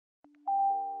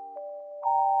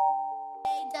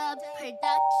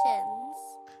Productions.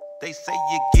 They say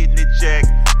you getting it, Jack.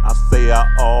 I say I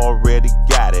already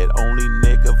got it. Only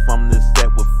nigga from the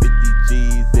set with 50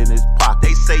 G's in his pocket.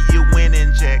 They say you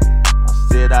winning, Jack. I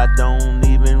said I don't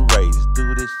even race.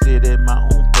 Do this shit at my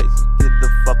own pace. Get the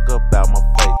fuck up out my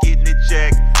face. Getting it,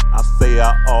 Jack. I say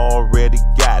I already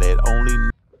got it.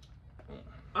 Only.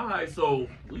 Alright, so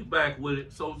we back with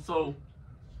it. So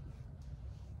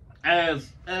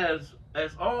as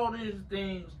all these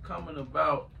things coming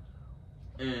about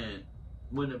and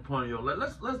when upon your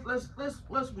let's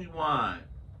rewind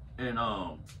and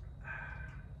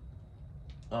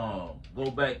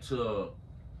go back to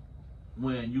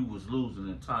when you was losing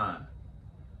in time.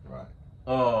 Right.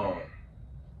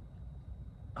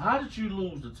 How did you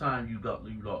lose the time you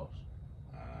lost?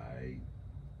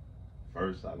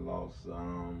 First I lost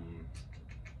a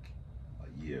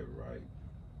year, right?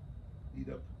 Beat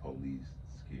up the police,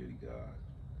 security guard.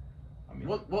 I mean,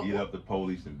 beat up the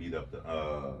police and beat up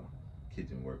the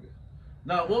kitchen worker.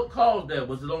 Now, what caused that?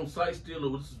 Was it on site still,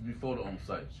 or was this before the on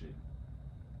site shit?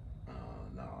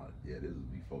 Yeah, this was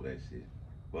before that shit.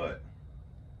 But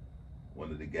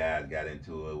one of the guys got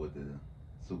into it with the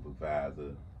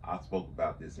supervisor. I spoke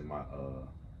about this in my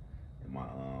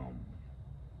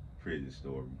prison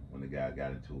story. When the guy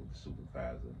got into it with the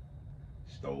supervisor,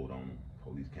 stole on him.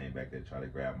 Police came back there, tried to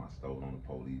grab my stole on the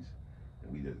police,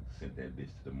 and we just sent that bitch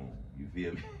to the moon. You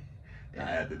feel me? And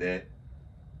after that,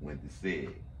 went to SEG.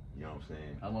 You know what I'm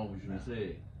saying? How long was you in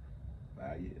SEG?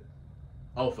 5 years.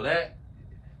 Oh, for that?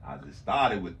 I just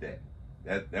started with that.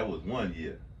 That was 1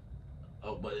 year.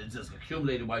 Oh, but it just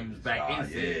accumulated while you was back in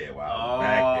SEG. Yeah, while I was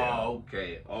back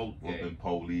there. Okay. Whooping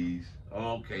police.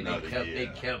 Okay, they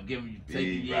kept giving you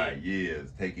taking years. Right,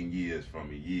 years, taking years from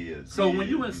me, years. So when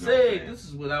you in SEG, this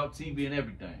is without TV and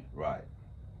everything. Right.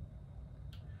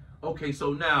 Okay,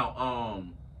 so now,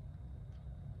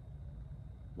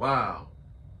 wow.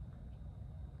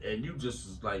 And you just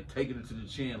was like taking it to the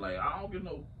chin, like I don't get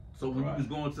no. So when you was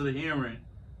going to the hearing,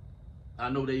 I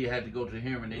know they had to go to the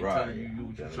hearing. They telling you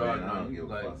what you charging on.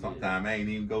 Like, sometimes I ain't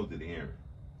even go to the hearing.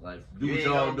 Like do you what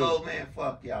y'all do. Go, man.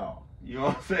 Fuck y'all. You know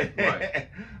what I'm saying? Right.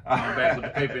 Going back with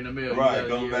the paper in the mail. Right.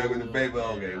 Going back with the paper.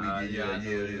 Okay. We get yeah,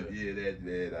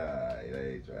 that. I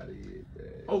ain't trying to hit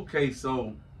that. Okay,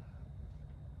 so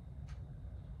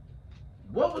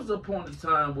what was the point of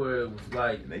time where it was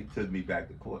like? And they took me back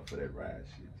to court for that ride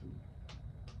shit too.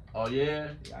 Oh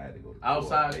yeah. Yeah, I had to go to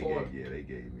outside court. They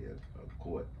gave me a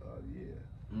court. Yeah.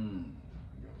 You know what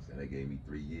I'm saying? They gave me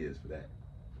 3 years for that.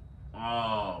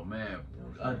 Oh man. You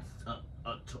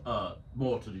know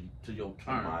more to your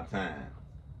term. My time.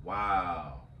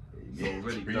 Wow. So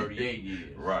really 38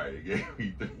 years. Right. It gave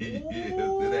me 3 years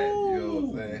to that. You know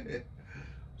what I'm saying?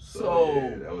 So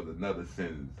yeah, that was another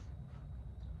sentence.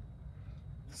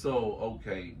 So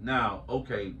now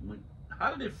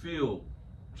how did it feel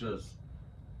just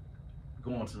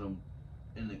going to them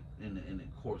in the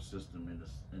court system in the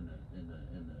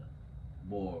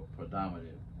more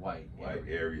predominant white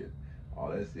area? All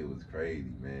that shit was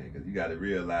crazy, man. Because you got to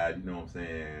realize, you know what I'm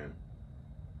saying?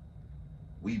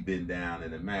 We've been down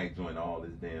in the Mac joint all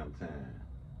this damn time,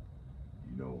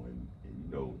 you know, and you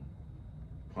know,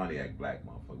 Pontiac black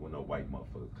motherfucker. When no white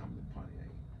motherfuckers come to Pontiac,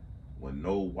 when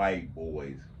no white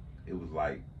boys, it was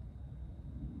like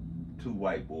 2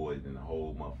 white boys in the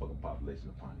whole motherfucking population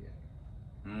of Pontiac.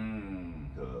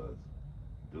 Because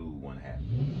dude wasn't happy.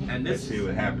 And this shit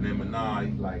was happening, but nah,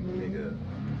 he's like, nigga,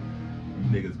 you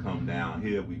niggas come down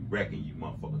here, we wrecking you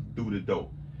motherfuckers through the door.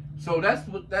 So that's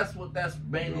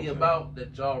mainly about,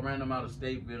 that y'all ran them out of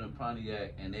Stateville and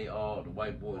Pontiac, and they all, the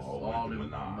white boys, all in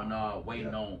Menard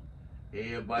waiting on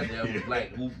everybody that was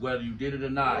black, whether you did it or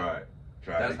not. Right.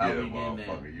 That's how we get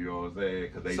there. You know what I'm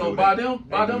saying? Cause they so by them,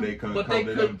 they couldn't come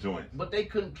to them joints. But they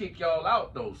couldn't kick y'all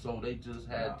out though, so they just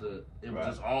had to. It was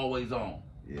just always on.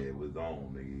 Yeah, it was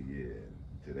on, nigga. Yeah,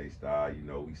 till they start, you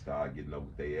know, we start getting up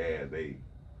with their ass.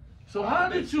 So how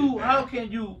did you? How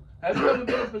can you? Have you ever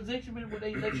been in a position where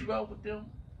they let you out with them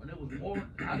when it was more?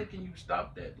 How can you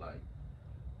stop that? Like,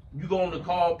 you go on the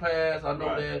call pass, I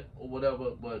know that or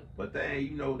whatever, but they,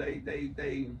 you know,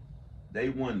 they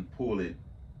wouldn't pull it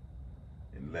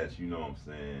unless, you know what I'm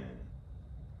saying,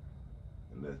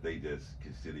 unless they just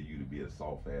consider you to be a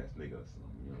soft ass nigga or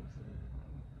something. You know what I'm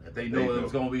saying? If they know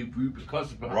there's gonna be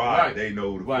repercussions behind it. Right, they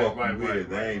know the fuck you is.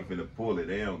 They ain't finna pull it.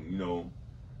 They don't, you know.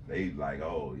 They like,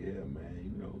 oh yeah,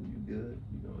 man, you know, you good.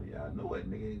 You know, yeah, I know it,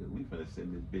 nigga. We finna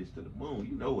send this bitch to the moon.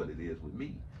 You know what it is with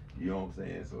me. You know what I'm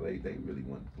saying? So they really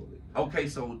want to pull it. Man. Okay,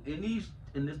 so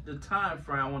in the time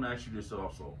frame, I want to ask you this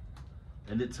also.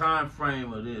 In the time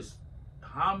frame of this,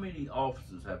 how many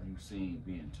officers have you seen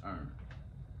being turned?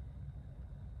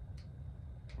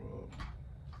 bro.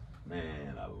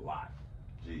 Man, a lot.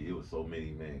 Gee, it was so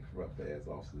many, man, corrupt ass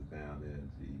officers down there.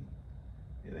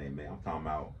 Gee, it ain't, man. I'm talking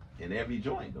about in every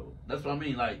joint though. That's what I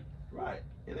mean. Like, right.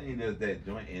 It ain't just that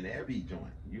joint, in every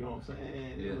joint. You know what I'm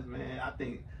saying? Yeah. It was, man. I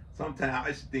think sometimes I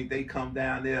just think they come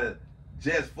down there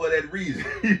just for that reason.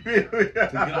 You feel me?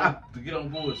 to get on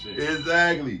bullshit.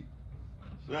 Exactly.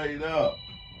 Straight up.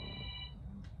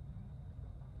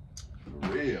 For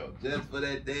real. Just for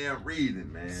that damn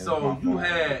reason, man. So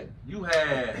you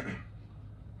had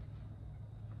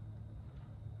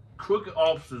crooked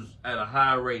officers at a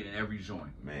high rate in every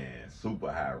joint. Man,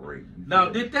 super high rate. Now,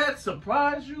 did that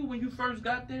surprise you when you first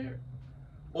got there?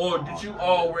 Or did you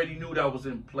already knew that was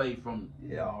in play from...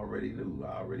 Yeah, I already knew.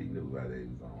 I already knew how they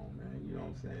was on, man. You know what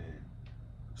I'm saying?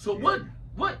 So Yeah.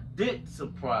 what did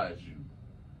surprise you?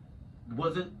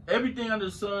 Was it everything under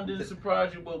the sun didn't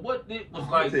surprise you? But what did was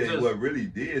like I'll tell you just... what really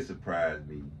did surprise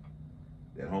me,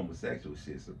 that homosexual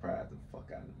shit surprised the fuck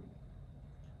out of me.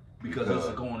 Because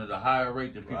it's going at a higher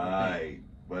rate than people think. Right.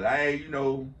 But I ain't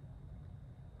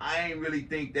really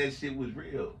think that shit was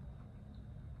real.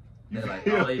 They're like,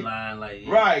 oh, they lying like...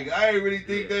 Yeah. Right. I ain't really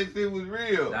think that shit was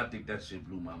real. I think that shit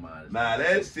blew my mind. Nah,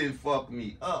 that shit fucked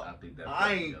me up. I think that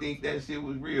I ain't think that shit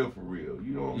was real for real.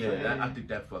 You know what I'm saying? Yeah, I think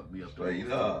that fucked me up.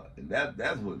 Straight up. And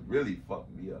that's what really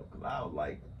fucked me up. Because I was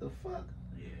like, what the fuck?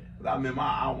 Yeah. But I remember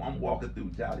I'm walking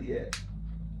through Joliet.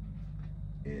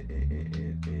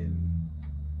 And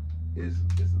it's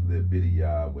a little bitty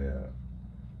yard where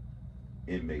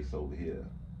inmates over here.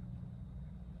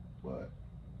 But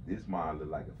this mine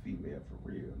looked like a female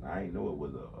for real. And I ain't know it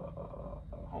was a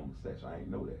homosexual. I ain't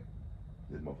know that.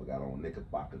 This motherfucker got on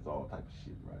knickerbockers, all type of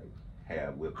shit, right?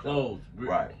 Hair whipped Clothes.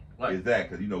 right. Like,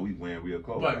 exactly. Because, we wearing real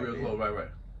clothes. Right, real clothes, right.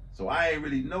 So I ain't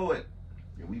really know it.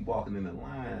 And we walking in the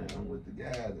line with the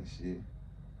guys and shit.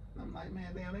 And I'm like,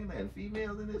 man, damn, they letting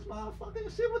females in this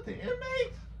motherfucking shit with the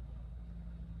inmates?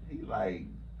 He like,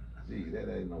 gee, that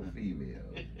ain't no female.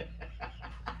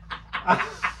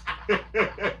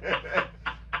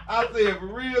 I said, for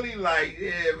real? He like,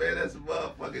 yeah, man, that's a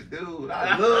motherfucking dude.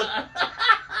 I look,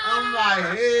 I'm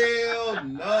like, hell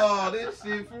no, this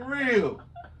shit for real.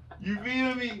 You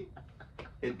feel me?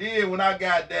 And then when I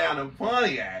got down to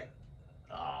Pontiac,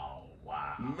 Oh,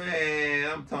 wow. man,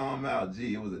 I'm talking about,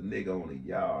 gee, it was a nigga on the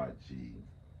yard, gee,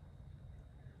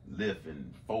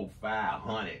 lifting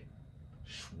 400-500.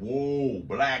 Swole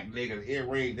black nigga,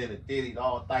 earrings in the titties,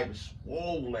 all type of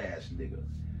swole ass nigga.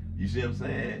 You see what I'm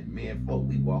saying? Me and folk,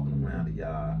 we walking around the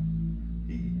yard.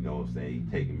 He, you know what I'm saying?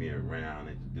 He taking me around,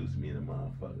 introducing me to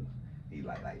motherfuckers. He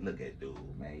like, look at dude,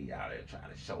 man. He out there trying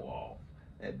to show off.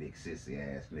 That big sissy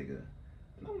ass nigga.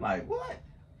 And I'm like, what?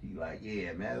 He like,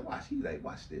 yeah, man. Watch. He like,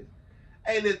 watch this.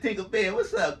 Hey, little Tinkerbell,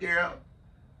 what's up, girl?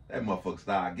 That motherfucker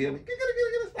started giving me,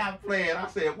 stop playing. I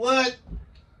said, what?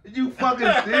 Are you fucking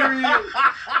serious?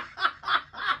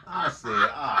 I said,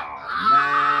 oh,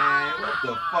 man, what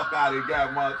the fuck I done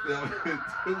got myself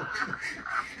into?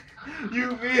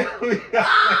 You feel me?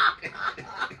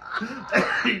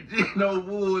 No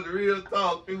wood, real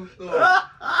talk, true story.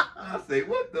 I say,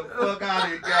 what the fuck I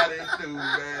done got into,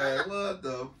 man? What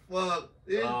the fuck?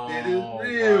 This shit is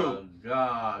real. Oh, my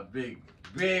God.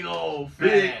 Big old fat.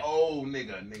 Big old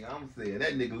nigga. I'm saying,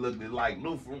 that nigga looked like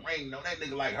Lou Ferrigno. That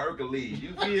nigga like Hercules.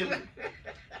 You feel me?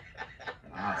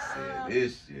 I said,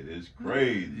 this shit is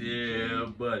crazy. Yeah,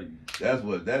 buddy. I'm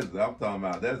talking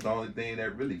about. That's the only thing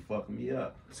that really fucked me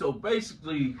up. So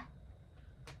basically,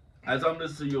 as I'm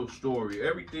listening to your story,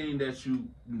 everything that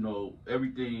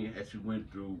everything that you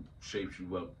went through shapes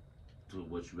you up to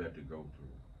what you had to go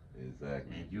through.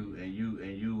 Exactly. And you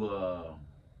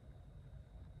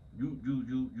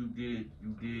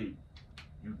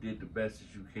did the best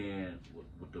that you can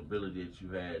with the ability that you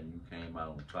had, and you came out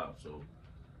on top. So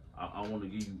I want to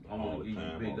give you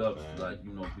big ups, like,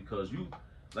 because you,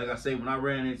 like I say, when I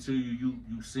ran into you,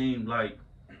 you seemed like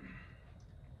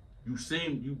you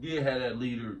did have that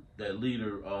leader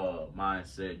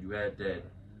mindset. You had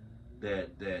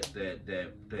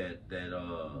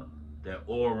that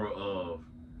aura of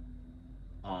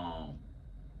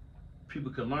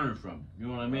people can learn from. You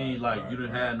know what I mean? Like, you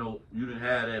didn't have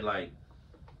that like,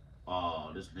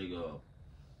 this nigga,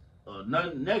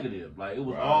 nothing negative. Like, it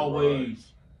was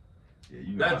always.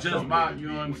 Yeah, that's just my, you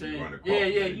know what I'm saying? Yeah,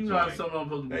 you know how some of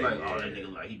them be like, oh, that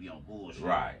nigga, like, he be on bullshit.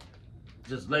 Right.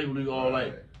 Just labeling you all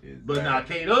like. Exactly. But now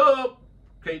K-Dub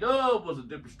was a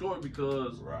different story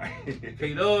because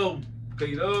K-Dub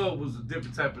was a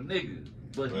different type of nigga.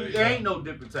 But he ain't no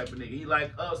different type of nigga. He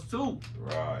like us too.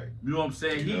 Right. You know what I'm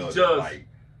saying? He's just like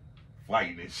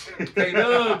fighting and shit.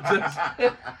 K-Dub just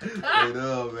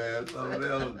K-Dub, man. Something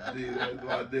else. Gee, that's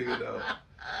my nigga though.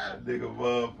 Nigga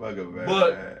motherfucker, man.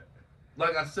 But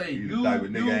like I say, you you the type of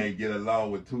nigga ain't get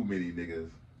along with too many niggas.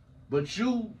 But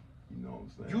you know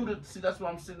what I'm saying? See, that's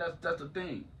what I'm saying. That's the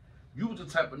thing. You was the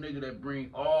type of nigga that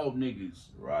bring all niggas.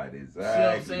 Right, exactly. See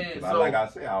what I'm saying? So, like I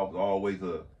said, I was always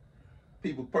a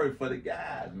people person for the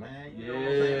guys, man. You know what I'm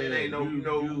saying? It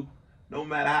ain't no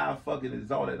matter how fucking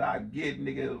exalted I get,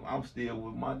 nigga, I'm still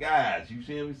with my guys. You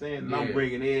see what I'm saying? And I'm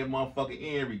bringing every motherfucker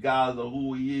in, regardless of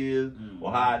who he is or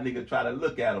how a nigga try to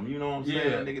look at him. You know what I'm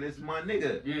saying? Nigga, this is my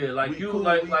nigga. Yeah, like you, cool,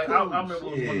 like cool. I remember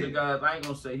one of the guys. I ain't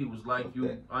gonna say he was like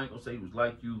you. I ain't gonna say he was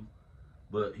like you,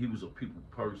 but he was a people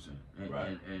person, and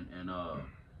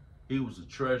he was a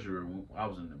treasurer. When I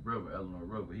was in the river, Eleanor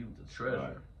River. He was the treasurer.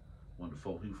 Right. One of the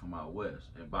folks, he was from out west,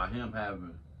 and by him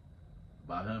having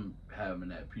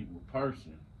that people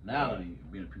person, now that he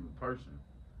being a people person,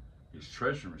 his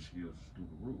treasuring skills is through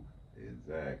the roof.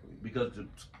 Exactly. Because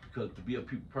to be a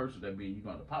people person, that means you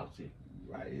know how to politics.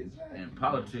 Right. Exactly. And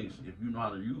politics, if you know how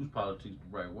to use politics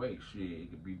the right way, shit,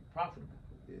 it could be profitable.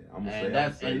 Yeah, I'm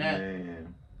gonna say,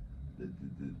 man,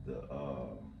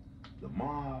 the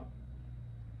mob,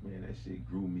 man, that shit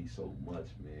grew me so much,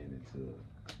 man, into.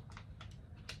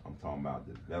 I'm talking about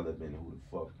developing who the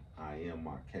fuck I am,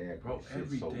 my character, bro, shit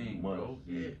everything, so much. Bro.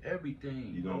 Yeah,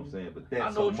 everything. You know bro. what I'm saying? But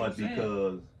that's so much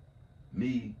because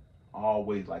me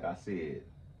always, like I said,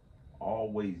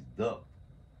 always ducked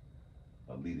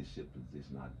a leadership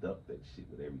position. I ducked that shit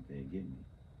with everything in me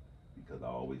because I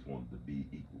always wanted to be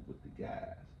equal with the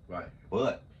guys. Right.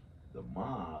 But the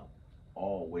mob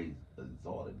always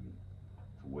exalted me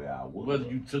to where I was. Whether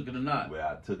you took it or not. Where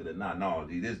I took it or not. No,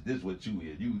 this what you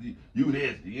is. You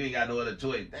this. You ain't got no other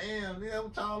choice. Damn, nigga,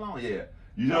 what y'all on? Yeah.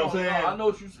 You know what I'm saying? No, I know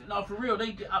what you said. No, for real.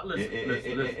 Listen.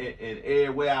 And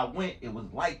everywhere I went, it was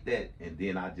like that. And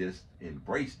then I just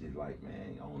embraced it. Like,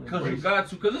 man, I want to because you got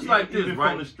to. Because it's like this, even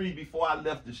right? From the street, before I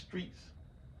left the streets,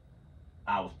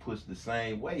 I was pushed the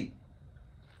same way.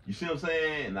 You see what I'm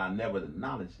saying? And I never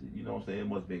acknowledged it. You know what I'm saying? It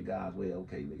must have been God's way.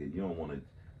 Okay, nigga, you don't want to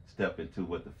step into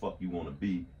what the fuck you want to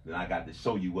be. Then I got to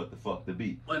show you what the fuck to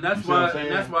be. And that's why. And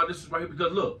that's why this is right here.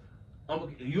 Because look,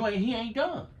 he ain't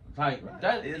done. Like right.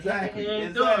 that. Exactly. He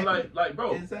ain't done. Like,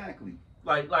 bro. Exactly.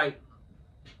 Like,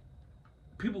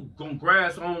 people gonna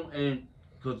grasp on and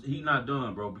because he not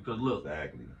done, bro. Because look.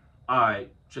 Exactly. All right,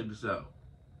 check this out.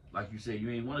 Like you said, you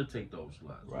ain't want to take those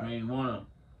slots. Right. You ain't want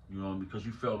to, because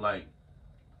you felt like.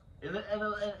 And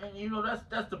you know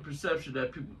that's the perception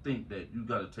that people think that you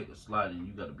got to take a slot and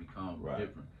you got to become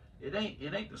different. It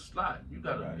ain't the slot. You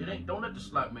got to. It ain't. Don't let the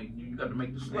slot make you. You got to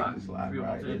make the slot. Make the slot, you feel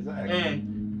right? what I'm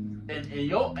saying? Exactly.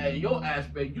 And your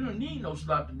aspect, you don't need no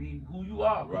slot to be who you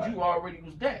are because you already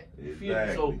was that. You feel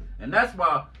me? So and that's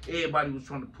why everybody was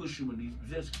trying to push you in these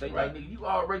positions. They like, nigga, you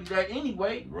already that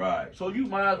anyway. Right. So you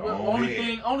might as well.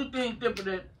 Only thing different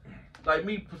than. Like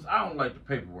me, I don't like the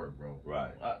paperwork, bro.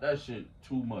 Right. That shit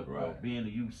too much, bro. Being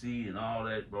the UC and all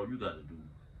that, bro, you got to do.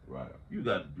 Right. You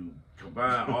got to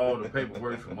combine all the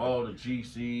paperwork from all the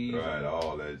GCs. Right,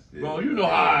 all that shit. Bro, you know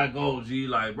how it goes, G.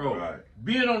 Like, bro,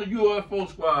 being on the UFO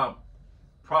squad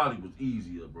probably was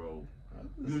easier, bro.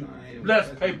 Less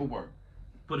paperwork.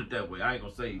 Put it that way. I ain't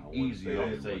gonna say easier.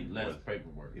 I'm gonna say less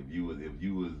paperwork. If you was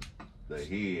the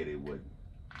head, it wouldn't.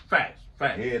 Facts.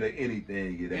 Head of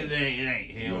anything, it ain't. It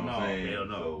ain't. Hell no. Hell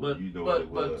no. So,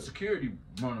 but security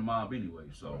run the mob anyway.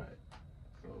 So,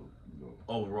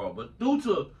 overall, but due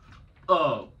to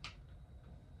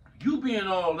you being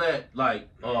all that, like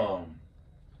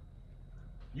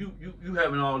you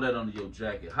having all that under your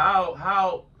jacket.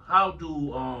 How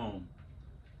do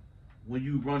when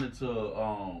you run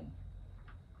into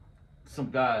some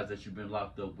guys that you've been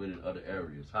locked up with in other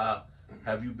areas? How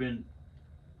have you been?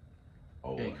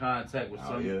 In contact with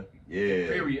some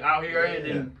period out here and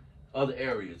in other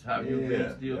areas. Have you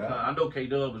been still? I know K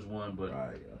Dub is one, but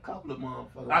a couple of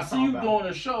motherfuckers. I see you doing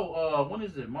a show. When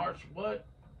is it? March what?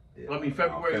 I mean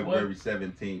February what?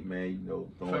 February 17th, man.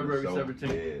 February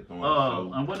 17th.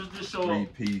 And what is this show?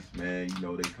 3-piece, man.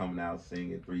 They coming out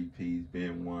singing 3-piece.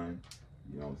 Been one.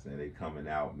 You know what I'm saying? They coming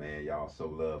out, man. Y'all so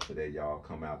love for that. Y'all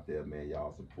come out there, man.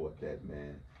 Y'all support that,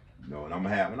 man. And I'm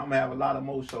gonna have a lot of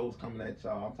more shows coming at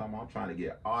y'all. I'm trying to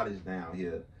get artists down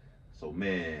here, so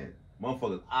man,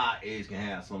 motherfuckers our age can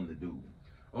have something to do.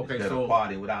 Okay, instead of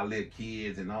partying with our little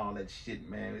kids and all that shit,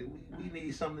 man. We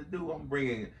need something to do. I'm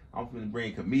gonna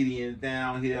bring comedians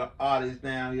down here, artists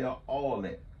down here, all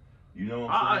that. You know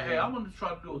what I'm saying? I want to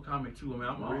try to do a comic too. I mean,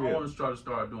 I want to try to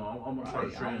start doing. I'm gonna try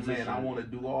to transition. Man, I want to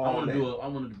do all. I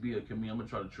want to be a comedian. I'm gonna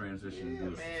try to transition. Yeah,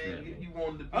 and do man. You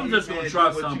want to be. I'm just gonna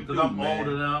try something because I'm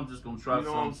older now. I'm just gonna try you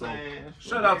know something.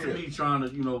 So shout out to me trying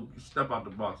to step out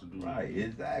the box and do right.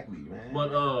 Exactly, man.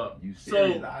 But you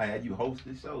serious? I had you host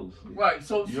the shows. Right.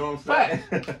 So you know what I'm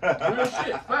saying? Facts. Real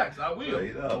shit. Facts. I will.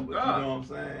 Straight up, oh, but you know what I'm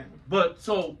saying? But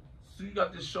so you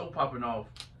got this show popping off.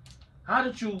 How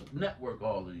did you network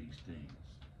all of these things?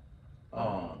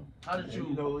 How did you?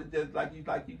 You know, it's just like you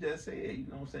just said. You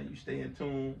know what I'm saying? You stay in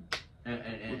tune and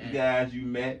with the guys you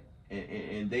met,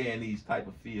 and they're in these type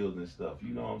of fields and stuff.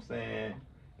 You know what I'm saying?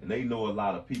 And they know a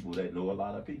lot of people that know a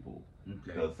lot of people. Okay.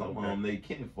 Because some of them they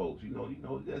kin folks. You know,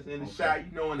 just in the shy.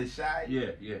 You know, in the shy.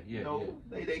 Yeah. You know,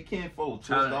 they kin folks.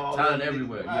 Talent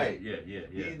everywhere. Right. Yeah.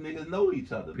 These niggas know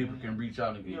each other. People man. can reach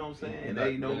out and get. You know what I'm saying? And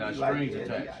they know got me strings like,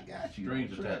 attached. I got you.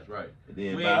 Strings attached, right? And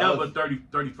then We ain't nothing but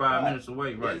 35 minutes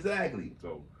away, right? Exactly.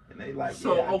 So, and they like.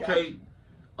 so yeah, okay.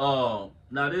 Now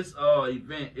this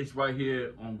event, it's right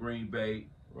here on Green Bay,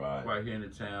 right here in the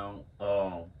town.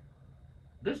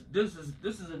 This is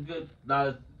a good.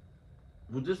 Now,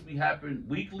 would this be happening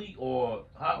weekly or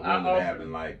how often?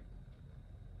 Happen like.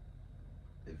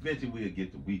 Eventually we'll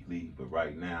get to weekly, but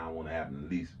right now I want to happen at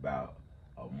least about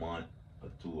a month or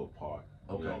two apart.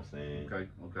 Okay. You know what I'm saying?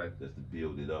 Okay. Just to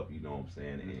build it up, you know what I'm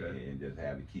saying, and just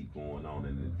have it keep going on,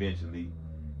 and eventually,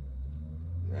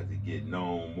 as it get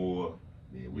known more,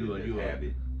 then we'll have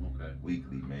it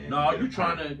weekly, man. No, are you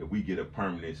trying to? If we get a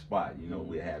permanent spot,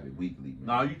 we'll have it weekly. Man.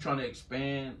 Now, are you trying to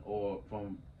expand or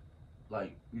from,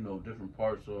 like, different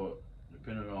parts or?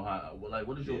 Depending on how, like,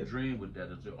 what is your dream with that?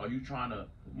 Are you trying to?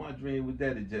 My dream with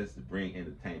that is just to bring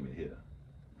entertainment here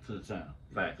to the town.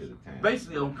 Facts. To the town.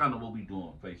 Basically, on kind of what we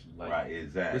doing, basically. Like, right,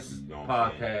 exactly. This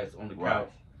podcast on the couch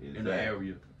in the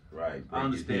area. Right. I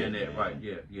understand that. Man. Right.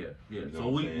 Yeah. You know so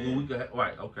we can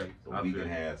right. Okay. So we can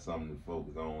have something to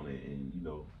focus on, and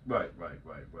Right.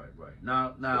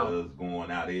 Now. Us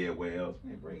going out everywhere else,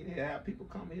 man. Bring it here. Have people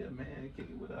come here, man, and kick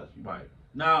it with us. Right.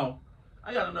 Now,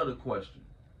 I got another question.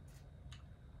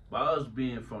 By us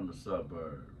being from the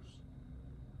suburbs,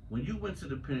 when you went to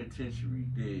the penitentiary,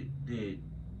 did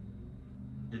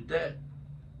that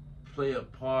play a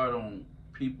part on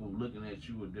people looking at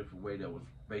you a different way that was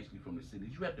basically from the city?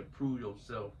 Did you have to prove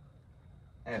yourself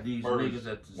to these niggas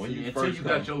at the city until you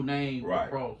got your name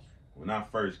across? When I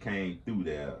first came through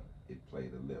there, it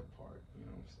played a left part, you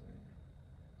know what I'm saying?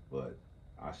 But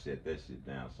I shut that shit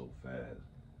down so fast.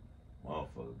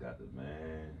 Motherfuckers got the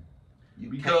man. You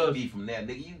can't be from that,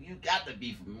 nigga. You got to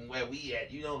be from where we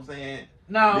at. You know what I'm saying?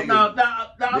 Now, I'm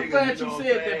glad you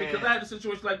said that because I had a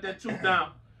situation like that too.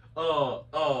 Now,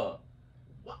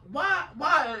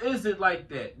 why is it like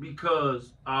that?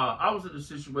 Because I was in a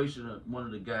situation. One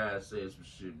of the guys said some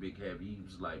shit, big heavy. He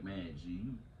was like, "Man,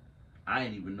 I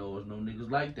ain't even know there's no niggas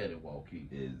like that in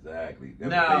Waukegan." Exactly.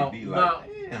 That's what they be like.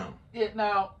 Damn.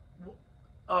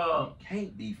 You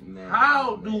can't be from that.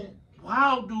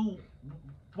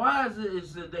 Why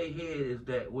is it they head is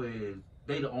that way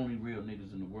they the only real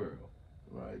niggas in the world?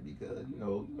 Right, because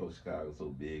Chicago's so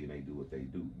big and they do what they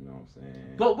do. You know what I'm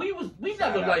saying? But we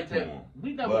never like that.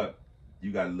 We never. But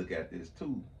you got to look at this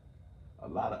too. A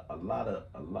lot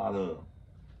of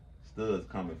studs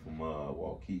coming from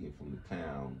Waukegan, from the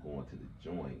town, going to the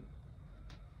joint.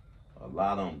 A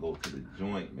lot of them go to the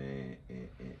joint, man,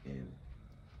 and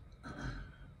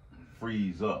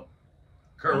freeze up.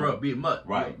 Curl up, be a mutt.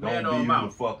 Right. Man Don't on be mouth. who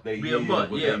the fuck they be a mutt.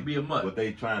 Be a mutt. What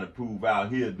they trying to prove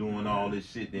out here doing all this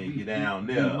shit, then get down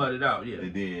there. Be mutted out, yeah.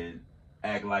 And then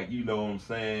act like, you know what I'm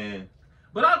saying?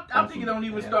 But I think it don't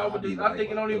even start with the I think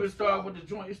it don't even start with the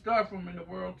joint. It starts from in the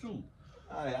world too.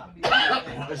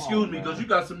 Excuse me, because you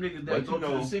got some niggas that go to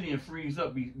the city and freeze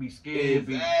up, be scared.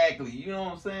 Exactly. You know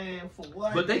what I'm saying? For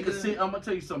what? But they can sense. I'm gonna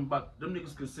tell you something about them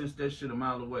niggas. Can sense that shit a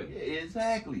mile away. Yeah,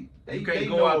 exactly. You can't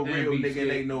go out there and be nigga.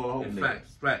 They know a whole nigga.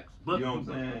 Facts. But, you know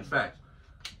what I'm saying? Facts.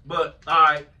 But all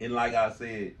right. And like I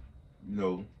said,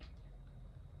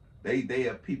 they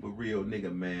are people real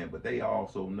nigga, man. But they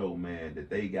also know, man, that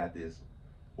they got this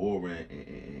aura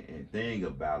and thing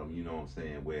about them. You know what I'm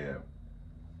saying? Where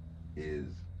is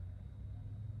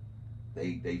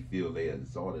they feel they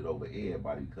exalted over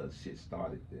everybody because shit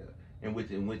started there, in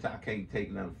which I can't take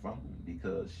nothing from them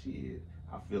because shit,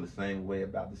 I feel the same way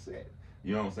about the set.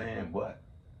 You know what I'm saying? But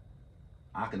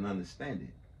I can understand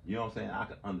it. You know what I'm saying? I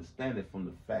can understand it from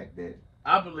the fact that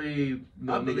I believe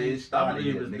it's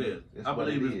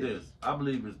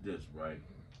this, right?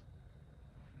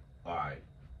 All right.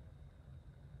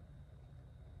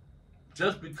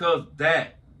 Just because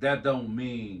that don't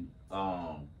mean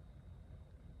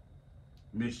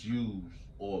misuse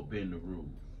or bend the rules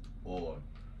or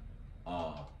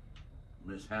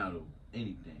mishandle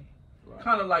anything. Right.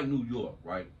 Kind of like New York,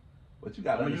 right? But you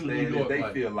gotta understand New York, that they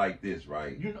like, feel like this,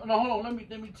 right? You know, no, hold on.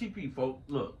 Let me TP, folks.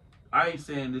 Look, I ain't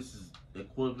saying this is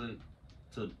equivalent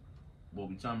to what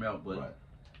we talking about, but right.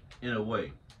 in a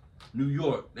way, New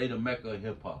York, they the mecca of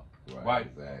hip hop, right?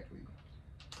 Exactly.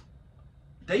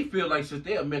 They feel like since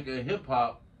they're a mecca of hip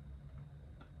hop,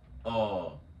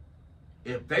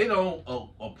 if they don't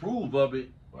approve of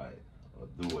it, right, or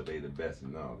do what they the best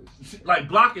in all this shit. Like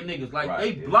blocking niggas, like right,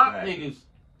 they block exactly. niggas.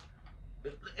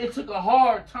 It took a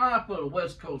hard time for the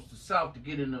West Coast to South to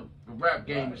get in the rap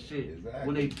game and shit.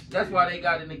 Exactly. When that's why they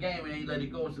got in the game and they let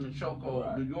it go. It's in the chokehold.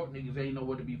 Right. New York niggas ain't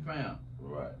nowhere to be found.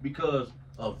 Right. Because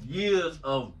of years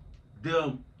of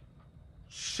them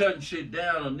shutting shit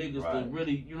down on niggas right. to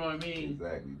really, you know what I mean?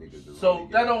 Exactly. Niggas so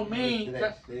really that don't mean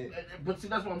that, shit. but see,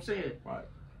 that's what I'm saying. Right.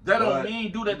 That don't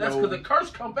mean do that. That's because the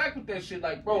curse come back with that shit.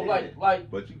 Like, bro, yeah.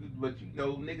 like. But you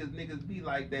know, niggas be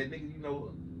like that. Niggas, you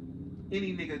know,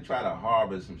 any nigga try to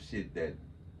harbor some shit that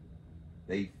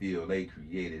they feel they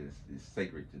created is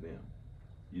sacred to them.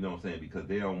 You know what I'm saying? Because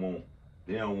they don't want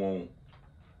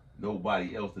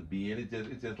nobody else to be in it.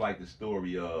 It's just like the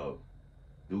story of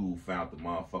dude found the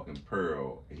motherfucking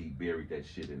pearl and he buried that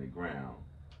shit in the ground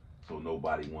so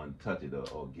nobody wanted to touch it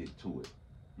or get to it.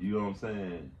 You know what I'm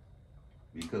saying?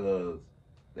 Because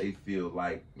they feel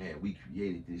like, man, we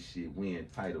created this shit, we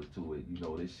entitled to it. You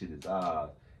know, this shit is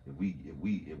ours. If you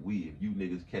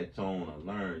niggas catch on or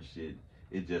learn shit,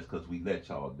 it's just cause we let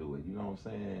y'all do it. You know what I'm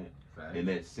saying? Facts. In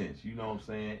that sense, you know what I'm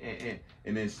saying?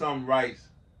 And then some rights.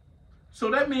 So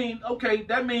that mean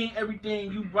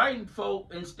everything you writing for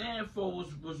and stand for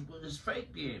was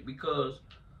fake then, because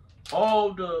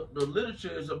all the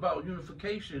literature is about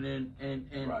unification and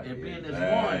right, being exactly.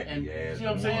 as one. And yeah, see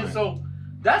what I'm saying? So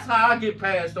that's how I get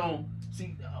passed on.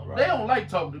 See, right. They don't like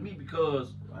talking to me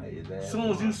because right, as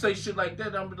soon as you say shit like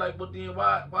that, I'm like, well then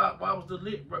why was the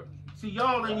lit? See,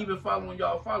 y'all ain't even following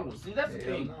y'all followers. See, that's the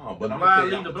thing. No, but the I'm blind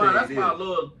tell lead the blind. That's why I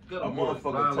love a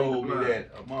motherfucker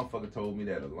told me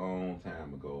that a long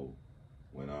time ago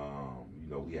when you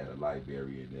know, we had a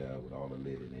library in there with all the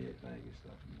lit and everything and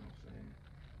stuff, you know what I'm saying?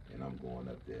 And I'm going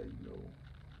up there, you know,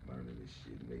 learning this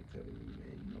shit, and they telling me,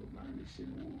 man, you know, learn this shit,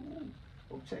 ooh,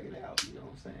 go check it out, you know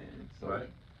what I'm saying? So right.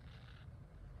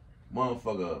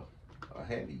 Motherfucker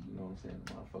heavy, you know what I'm saying?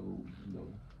 Motherfucker, you know,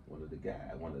 one of the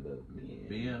men.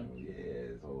 BM? You know,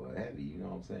 yeah, so heavy, you know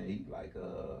what I'm saying? He like,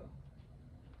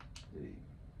 hey,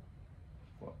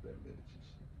 fuck that literature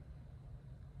shit.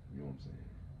 You know what I'm saying?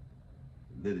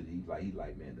 Literature, he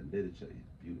like, man, the literature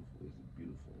is beautiful. It's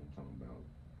beautiful. I'm talking about,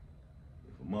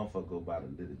 if a motherfucker go by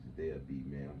the literature, they'll be,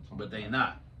 man, I'm talking But they about,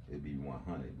 not. It'd be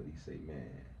 100, but he say,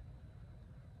 man,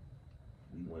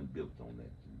 we wasn't built on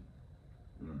that, dude.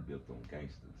 We were built on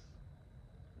gangsters.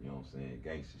 You know what I'm saying?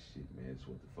 Gangster shit, man. It's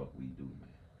what the fuck we do, man.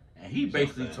 And he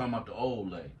basically talking about the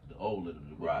old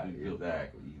literature. Right,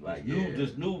 exactly. Like,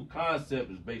 this new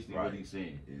concept is basically what he's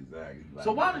saying. Exactly. Like,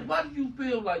 so why did you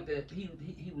feel like that he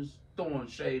was throwing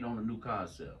shade on the new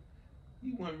concept?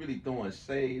 He wasn't really throwing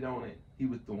shade on it. He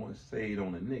was throwing shade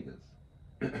on the niggas.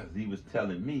 He was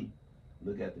telling me,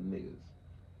 look at the niggas.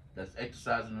 That's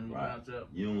exercising the new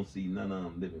concept? You don't see none of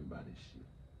them living by this shit.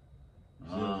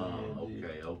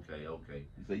 Okay.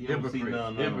 He said, you don't see none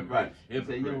of them. Right. He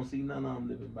said, you don't see none of them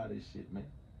living by this shit, man.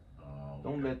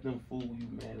 Don't let them fool you,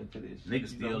 man, into this shit. Niggas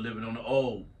still living on the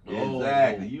old.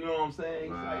 Exactly. You know what I'm saying?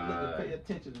 He's like, nigga, pay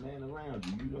attention, man, around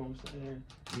you. You know what I'm saying?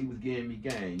 He was giving me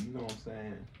game. You know what I'm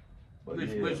saying? But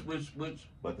which?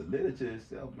 But the literature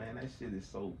itself, man, that shit is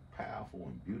so powerful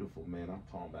and beautiful, man. I'm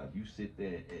talking about, if you sit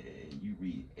there and you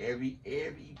read every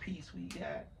piece we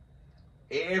got,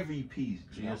 every piece,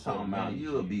 I'm talking about,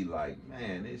 you'll be like,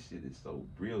 man, this shit is so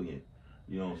brilliant.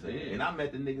 You know what I'm saying? And I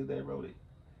met the niggas that wrote it.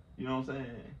 You know what I'm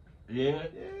saying? Yeah.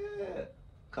 Yeah.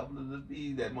 A couple of the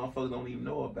beats that motherfuckers don't even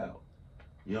know about.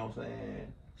 You know what I'm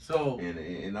saying? So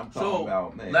and I'm talking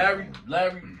about, man. Larry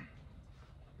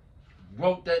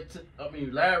wrote that.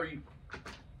 Larry.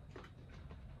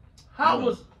 How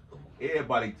was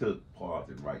everybody took part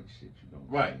in writing shit? You know.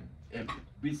 Right. And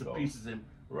bits and pieces and.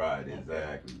 Right.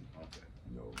 Exactly. Okay.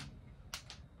 You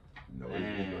know,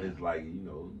 it's like, you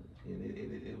know,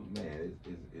 man,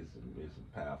 it's some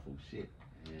powerful shit.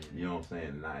 Yeah. You know what I'm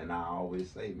saying? And I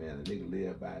always say, man, a nigga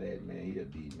live by that, man, he'll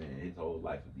be, man, his whole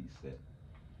life will be set.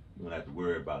 You don't have to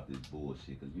worry about this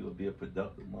bullshit, because you'll be a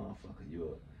productive motherfucker.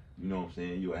 You know what I'm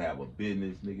saying? You'll have a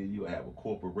business, nigga. You'll have a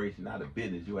corporation. Not a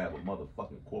business. You'll have a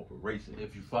motherfucking corporation.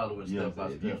 If you follow it step by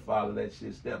step. If you follow that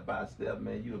shit step by step,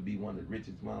 man, you'll be one of the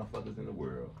richest motherfuckers in the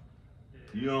world.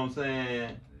 Yeah. You know what I'm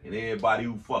saying? And everybody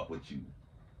who fuck with you.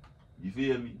 You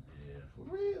feel me? Yeah. For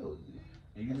real.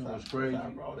 And you know what's crazy?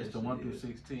 It's the 1 through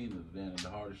 16 is the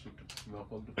hardest shit to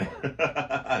motherfucker to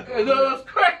fight. You know what's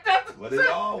crazy? But it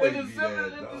always it's be the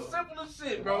that, simplest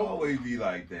shit, it bro. always be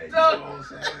like that. You know what I'm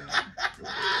saying?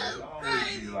 It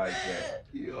always be like that.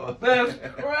 You know what I'm saying?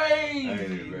 That's crazy. Ain't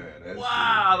it, man? That's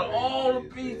Wow, crazy. all the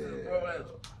pieces, bro. That's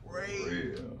crazy. For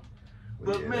real.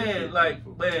 But yeah,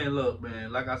 man, look,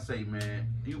 man, like I say, man,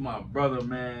 you my brother,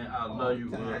 man. I love you.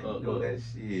 You know that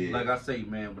shit. Like I say,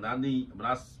 man, when I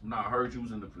heard you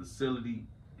was in the facility,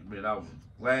 man, I was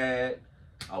glad.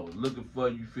 I was looking for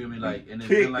you, feel me? Like, and it's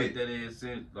been like that ever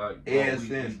since. Like, bro,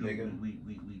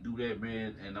 we do that,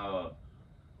 man. And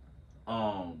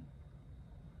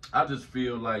I just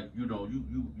feel like, you know,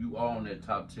 you are on that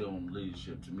top tier on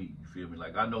leadership to me. You feel me?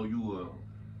 Like, I know you were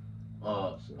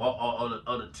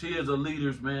the tiers of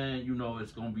leaders, man. You know,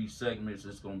 it's gonna be segments,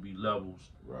 it's gonna be levels,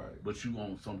 right? But you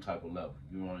on some type of level.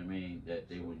 You know what I mean? That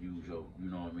they would use your, you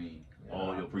know what I mean? Yeah,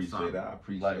 all your persona. I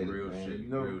appreciate like it, real man. shit, you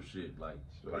know, real shit, like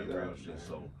real shit. Man.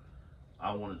 So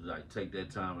I wanted to like take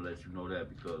that time and let you know that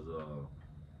because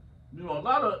you know, a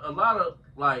lot of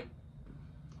like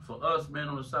for us, man,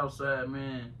 on the South Side,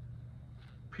 man,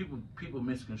 people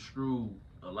misconstrue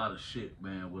a lot of shit,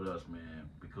 man, with us, man,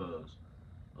 because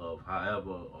of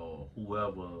however or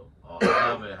whoever or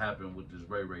however it happened with this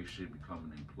Ray shit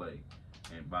becoming in play,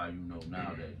 and by you know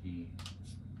now that he's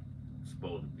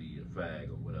supposed to be a fag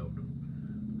or whatever,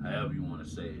 however you want to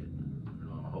say it. You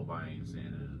know, I hope I ain't saying it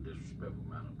in a disrespectful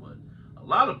manner, but a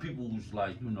lot of people who's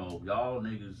like, you know, y'all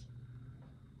niggas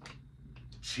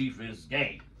chief is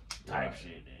gay type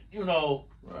shit, and, you know,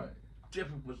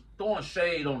 different was throwing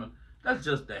shade on them. That's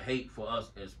just the hate for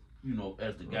us as, you know,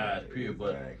 as the guys, period.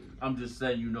 But I'm just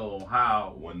saying, you know,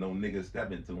 how when no niggas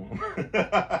step into them.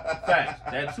 Facts,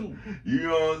 that too. You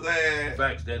know what I'm saying?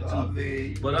 Facts, that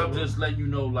too. But I'm just letting you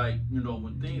know, like, you know,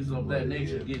 when things of that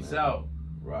nature gets out,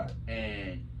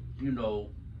 and you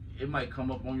know, it might come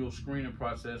up on your screening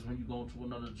process when you go to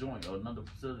another joint or another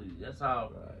facility. That's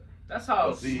how. That's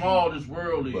how small this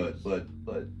world is. But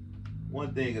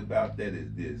one thing about that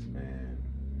is this, man.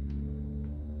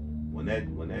 When that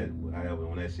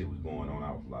shit was going on,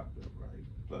 I was locked up, right?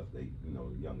 Plus they, you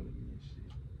know, younger than me and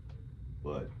shit.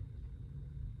 But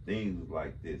things was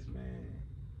like this, man.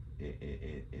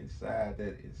 Inside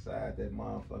that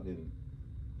motherfucking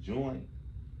joint,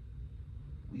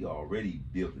 we already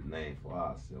built a name for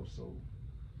ourselves. So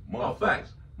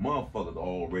motherfuckers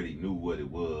already knew what it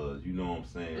was. You know what I'm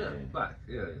saying? Yeah, facts.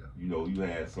 Yeah. You know, you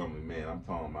had some, man, I'm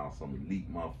talking about some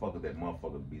elite motherfuckers that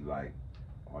motherfuckers be like,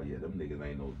 oh yeah, them niggas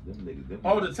ain't no, them niggas. The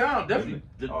town definitely.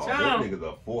 Them niggas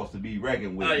are forced to be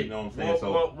reckoned with. You know what I'm saying?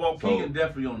 Waukegan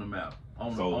definitely on the map.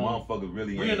 Motherfuckers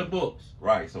really we ain't in the books.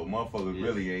 Right. So motherfuckers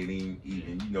really ain't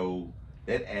even you know,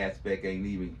 that aspect ain't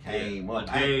even came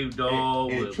up. Dave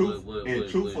Dog. And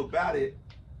truth about it,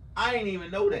 I ain't even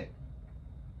know that.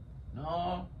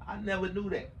 No, I never knew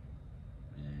that.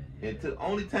 Yeah. And the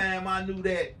only time I knew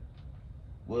that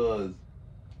was,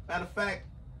 matter of fact,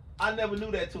 I never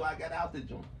knew that till I got out the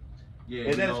joint. Yeah,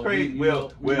 and that's crazy.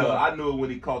 I knew it when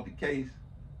he caught the case,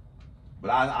 but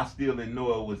I still didn't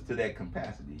know it was to that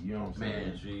capacity. You know what I'm saying?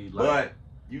 Man, gee, like, but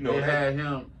you know, they had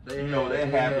him. They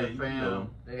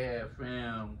had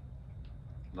fam.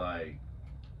 Like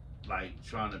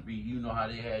trying to be. You know how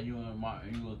they had you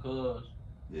and Cuz.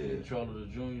 Yeah. Control of the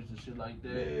juniors and shit like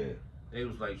that. Yeah. They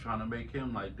was like trying to make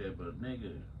him like that, but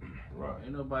nigga,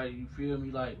 ain't nobody, you feel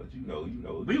me? Like, but you know,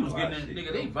 we was getting that,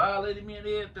 nigga, they violated me and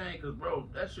everything, cause bro,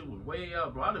 that shit was way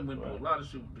out, bro. I done went through a lot of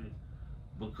shit with this,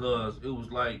 because it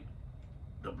was like,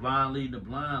 the blind leading the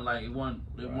blind, like, it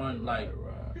wasn't like,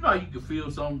 you know how you can feel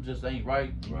something just ain't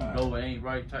right, you know it ain't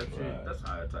right type shit. That's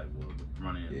how that type was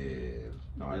running.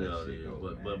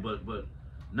 But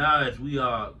now as we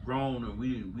are grown and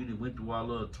we done went through our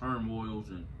little turmoils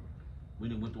and we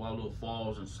done went through our little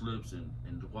falls and slips and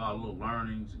through our little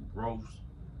learnings and growths.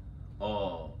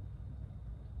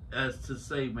 As to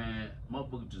say, man,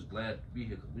 motherfucker just glad to be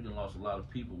here because we done lost a lot of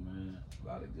people, man. A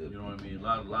lot of good. You know what I mean? A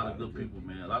lot of good people,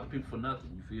 man. A lot of people for nothing.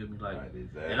 You feel me? Like,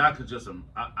 exactly. And I could just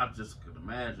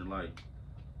imagine like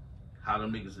how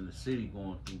them niggas in the city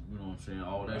going through. You know what I'm saying?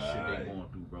 All that shit they going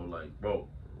through, bro. Like, bro.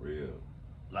 Real.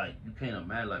 Like, you can't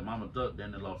imagine, like, Mama Duck,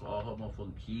 then they lost all her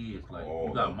motherfucking kids. Like,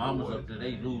 you got mamas up there,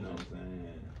 they losing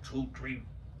 2, 3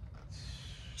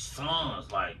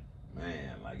 sons, like.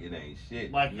 Man, like, it ain't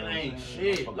shit. Like, it ain't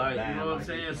shit. Like, you know what I'm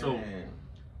saying? So,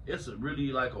 it's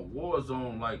really like a war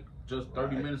zone, like, just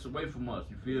 30 minutes away from us.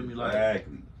 You feel me? Like,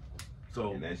 exactly.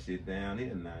 So, and that shit down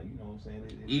here now, you know what I'm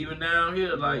saying? Even down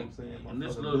here, like, in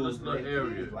this little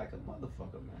area. Like a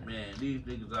motherfucker, man. Man, these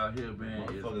niggas out here, man,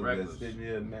 is reckless. Sitting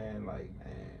here, man, like,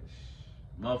 man,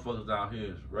 Motherfuckers out here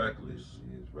is reckless.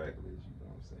 It's reckless, you know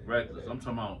what I'm saying? Reckless. I'm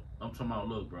talking about,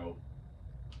 look, bro.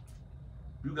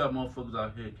 You got motherfuckers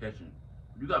out here catching.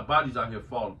 You got bodies out here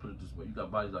falling, put it this way. You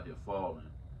got bodies out here falling,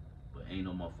 but ain't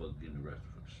no motherfucker getting arrested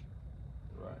for the shit.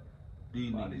 Right.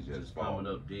 These Bodies niggas just coming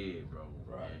up dead, bro.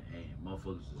 Right. And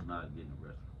motherfuckers is not getting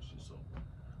arrested for shit. So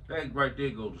that right there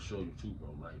goes to show you too, bro.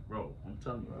 Like, bro, I'm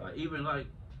telling you, like, even like,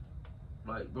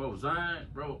 bro, Zion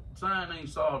ain't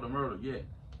solved the murder yet.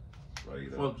 Right.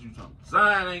 Fuck you talking.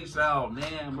 Zion ain't solved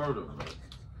damn murder, bro.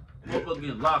 Motherfucker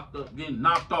getting locked up, getting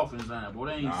knocked off in Zion, bro.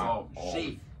 They ain't solved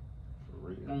shit. For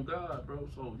real. On God, bro.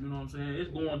 So you know what I'm saying? It's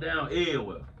going down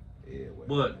everywhere. Everywhere.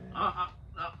 But man. I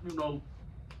you know,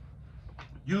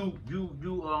 you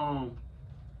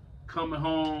coming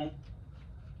home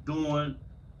doing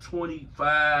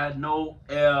 25 no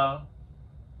air,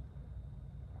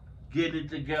 getting it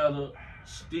together,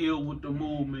 still with the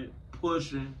movement,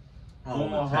 pushing,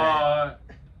 going hard.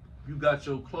 You got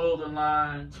your clothing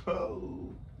line. Oh.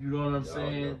 You know what I'm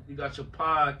saying? You got your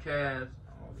podcast.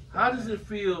 How does it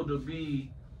feel to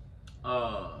be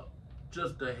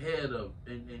just the head of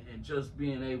and just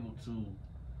being able to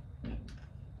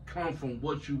come from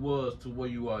what you was to where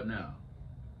you are now?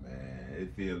 Man,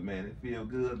 it feel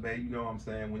good, man. You know what I'm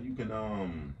saying? When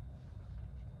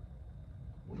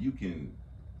you can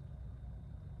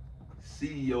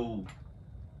see your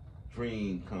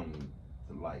dream come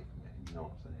to life, man. You know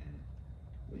what I'm saying?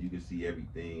 When you can see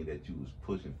everything that you was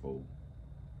pushing for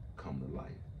come to life.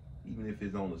 Even if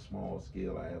it's on a small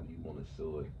scale, however you want to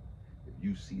show it. If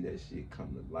you see that shit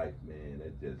come to life, man,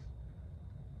 that just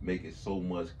make it so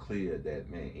much clear that,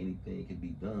 man, anything can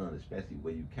be done, especially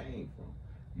where you came from.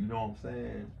 You know what I'm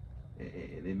saying?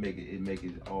 And it make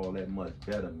it all that much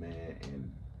better, man.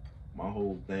 And my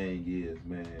whole thing is,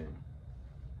 man,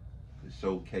 to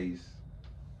showcase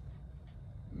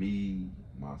me,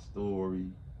 my story,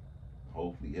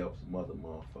 hopefully help some other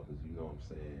motherfuckers, you know what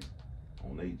I'm saying,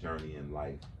 on their journey in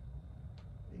life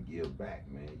and give back,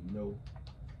 man, you know.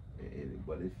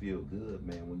 But it feel good,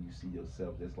 man, when you see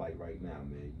yourself just like right now,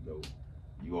 man, you know,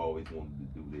 you always wanted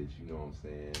to do this, you know what I'm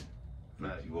saying?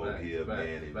 Get you over here,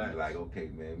 man, and be like, okay,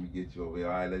 man, let me get you over here,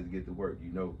 all right, let's get to work,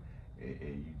 you know,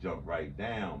 and you jump right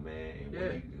down, man,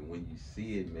 and when you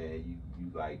see it, man,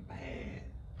 you like, man,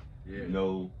 you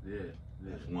know,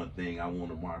 that's one thing I want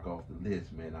to mark off the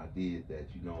list, man. I did that,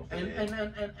 you know what I'm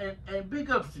saying? And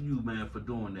big ups to you, man, for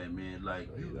doing that, man. Like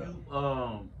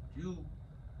you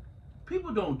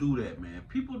people don't do that, man.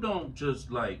 People don't just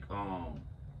like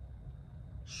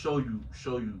show you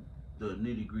the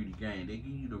nitty gritty game. They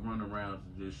give you the runarounds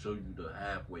and just show you the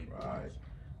halfway points.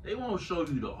 They won't show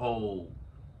you the whole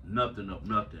nothing of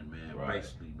nothing, man.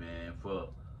 Basically, man. For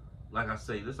like I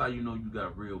say, that's how you know you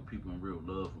got real people and real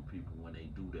love for people when they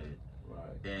do that.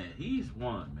 Right. And he's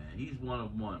one, man. He's one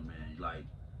of one, man. Like,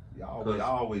 I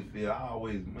always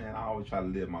try to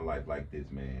live my life like this,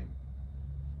 man.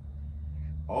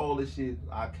 All the shit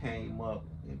I came up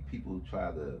and people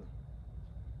try to,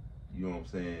 you know what I'm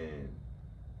saying,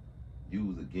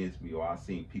 use against me, or I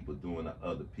seen people doing to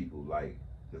other people, like,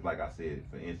 just like I said,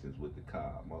 for instance, with the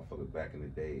car, motherfuckers back in the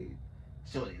day,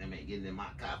 shorty, them ain't getting in my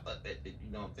car, fuck that, you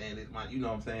know what I'm saying, it's my, you know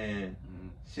what I'm saying,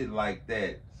 shit like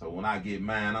that. So when I get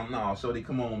mine, I'm, no, shorty,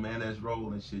 come on, man, let's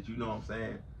roll and shit, you know what I'm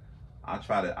saying. I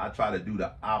try to do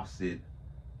the opposite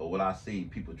of what I seen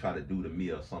people try to do to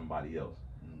me or somebody else.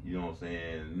 You know what I'm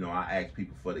saying? You know, I ask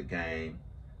people for the game,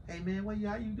 hey man,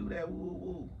 how you do that? Woo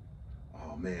woo.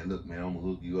 Oh man, look man, I'm gonna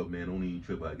hook you up, man. Don't even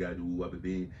trip. I gotta do woo up a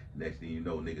bit. Next thing you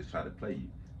know, niggas try to play you.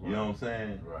 You know what I'm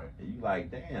saying? Right. And you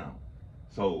like, damn.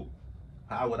 So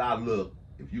how would I look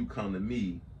if you come to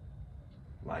me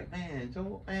like, man,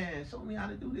 Joe, man, show me how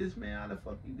to do this, man. How the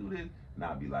fuck you do this? And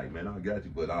I'll be like, man, I got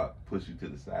you, but I'll push you to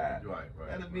the side. Right.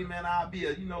 That'll be, man, I'll be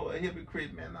a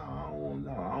hypocrite, man. No,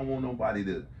 I don't want nobody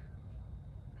to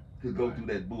go through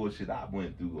that bullshit I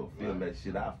went through or feel that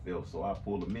shit I felt. So I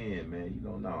pull them in, man. You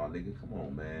know, nah, nigga, come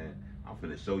on, man. I'm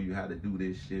finna show you how to do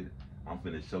this shit. I'm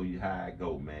finna show you how I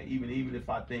go, man. Even if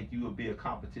I think you would be a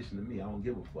competition to me, I don't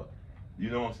give a fuck.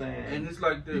 You know what I'm saying? And it's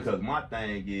like this. Because my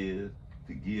thing is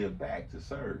to give back, to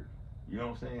serve. You know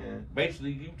what I'm saying?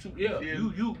 Basically, you too, you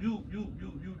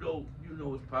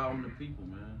know it's power in the people,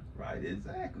 man. Right,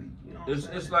 exactly. You know what I'm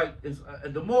saying? It's like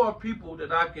the more people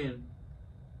that I can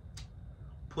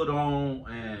put on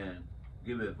and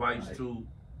give advice to,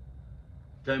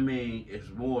 that mean it's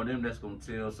more of them that's gonna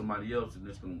tell somebody else, and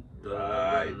it's gonna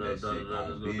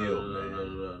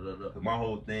my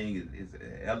whole thing is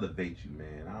elevate you,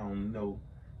 man. I don't know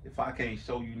if I can't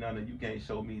show you nothing, you can't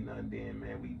show me nothing. Then,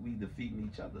 man, we defeating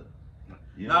each other.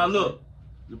 You know now look,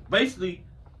 basically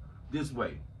this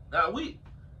way. Now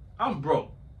I'm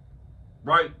broke,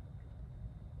 right?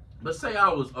 But say I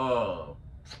was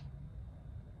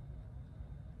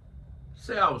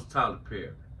Tyler Perry,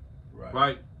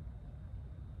 right?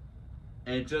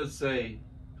 And just say,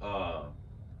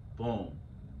 boom,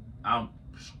 I'm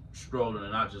strolling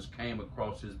and I just came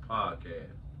across his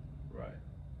podcast,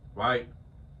 right?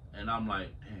 And I'm like,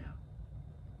 damn,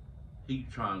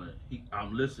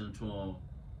 I'm listening to him.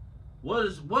 What?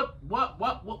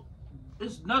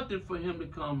 It's nothing for him to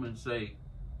come and say,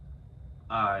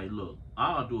 all right, look,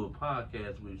 I'll do a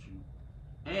podcast with you,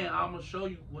 and I'm gonna show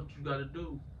you what you gotta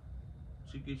do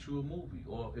to get you a movie,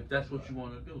 or if that's what you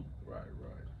want to do. Right.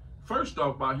 First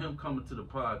off, by him coming to the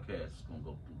podcast, it's gonna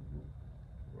go through the roof.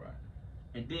 Right.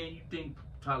 And then you think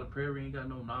Tyler Perry ain't got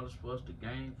no knowledge for us to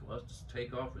gain, for us to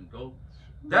take off and go?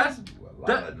 That's a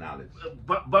lot of knowledge.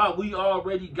 But we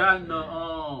already gotten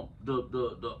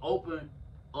the open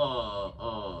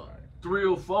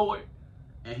thrill forward,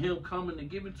 and him coming to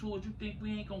give it to us. You think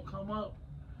we ain't gonna come up?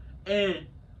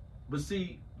 But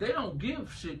see, they don't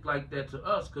give shit like that to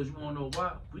us, because you wanna know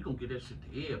why? We gonna get that shit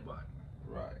to everybody.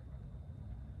 Right.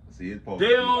 See, it's supposed They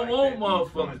to be don't like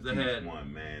want that. motherfuckers Each to have.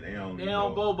 one, man. They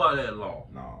don't go by that law.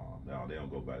 No, they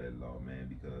don't go by that law, man,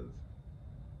 because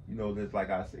just like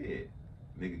I said,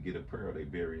 nigga get a pearl, they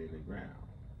bury it in the ground.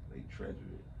 They treasure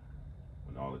it.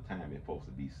 When all the time it's supposed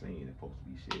to be seen, it's supposed to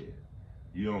be shared.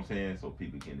 You know what I'm saying? So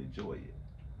people can enjoy it.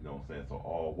 You know what I'm saying? So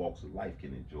all walks of life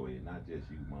can enjoy it, not just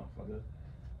you, motherfucker.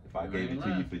 If I gave it to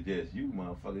you for just you,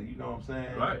 motherfucker, you know what I'm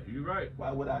saying? Right, you're right.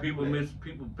 Why would I? People.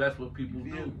 That's what people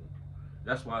do.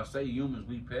 That's why I say humans,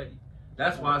 we petty.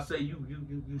 That's why I say you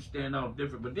stand out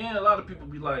different. But then a lot of people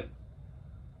be like,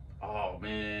 oh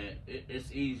man,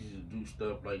 it's easy to do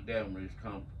stuff like that when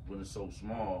it's so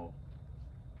small.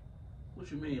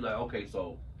 What you mean? Like, okay,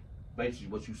 so basically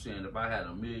what you saying, if I had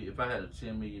a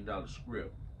 $10 million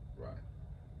script,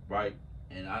 right,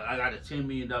 and I got a $10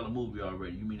 million movie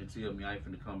already, you mean to tell me I ain't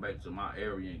finna come back to my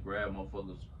area and grab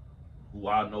motherfuckers who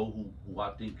I know who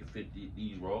I think can fit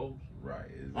these roles? Right.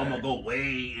 Exactly. I'm gonna go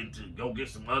way into go get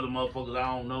some other motherfuckers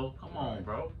I don't know. Come on,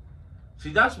 bro.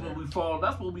 See, that's where we fall.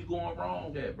 That's where we going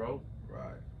wrong at, bro.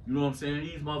 Right. You know what I'm saying?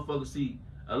 These motherfuckers see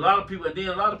a lot of people, and then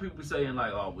a lot of people be saying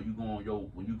like, oh, when you go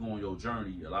on your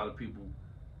journey, a lot of people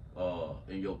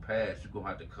in your past you're gonna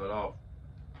have to cut off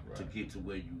to get to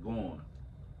where you're going.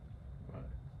 Right.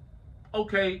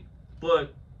 Okay,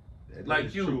 but that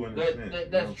like you,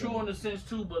 that's true in a a sense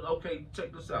too. But okay,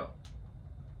 check this out.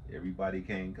 Everybody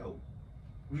can't go.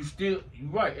 You're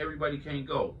right. Everybody can't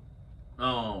go.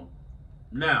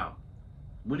 Now,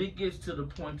 when it gets to the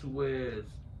point to where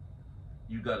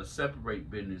you gotta separate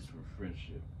business from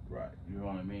friendship, right? You know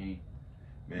what I mean?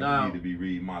 Man, now, you need to be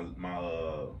reading my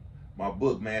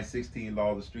book, man. 16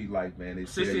 Laws of Street Life, man.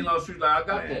 16 Laws of Street Life. I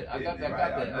got that. I got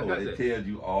that. It tells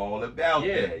you all about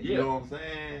that. You know what I'm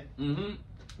saying? Mm-hmm.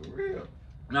 For real.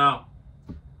 Now,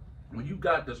 when you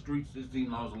got the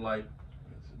 16 Laws of Life,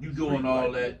 you doing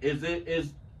all that.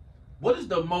 What is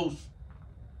the most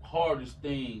hardest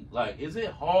thing? Like, is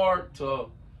it hard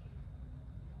to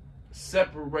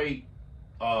separate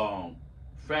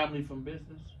family from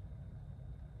business?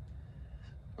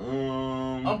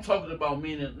 I'm talking about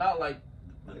meaning not like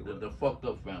the fucked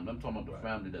up family. I'm talking about the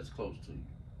family that's close to you.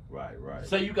 Right.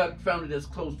 Say you got family that's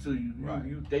close to you.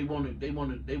 They want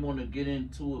to get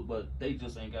into it, but they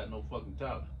just ain't got no fucking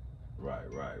talent. Right.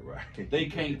 They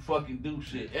can't fucking do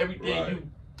shit.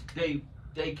 Everything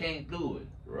they can't do it.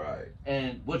 Right.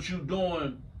 And what you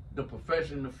doing, the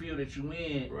profession, the field that you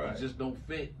in, it just don't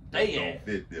fit. They don't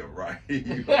fit them, right?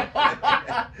 You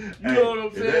know what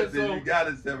I'm saying? So you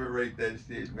gotta separate that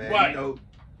shit, man. Right. You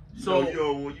don't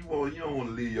want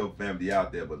to leave your family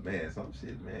out there, but man, some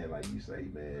shit, man, like you say,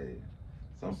 man,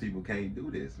 some people can't do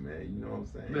this, man. You know what I'm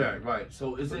saying? Yeah, right.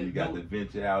 So you got to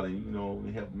venture out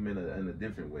and help them in a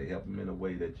different way, help them in a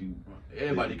way that you.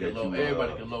 Everybody can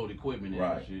load equipment in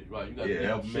and shit, right? You got to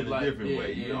help them in a different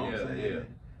way. You know what I'm saying? Yeah.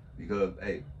 Because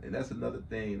and that's another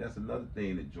thing. That's another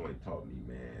thing that Joint taught me,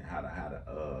 man. How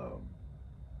to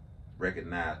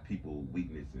recognize people's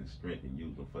weakness and strength and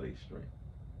use them for their strength.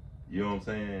 You know what I'm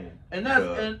saying? And that's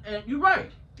and you're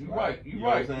right. You're right.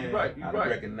 How to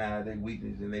recognize their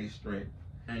weakness and their strength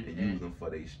and use them for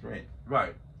their strength.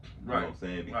 Right. You know what I'm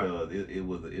saying? Because it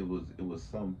was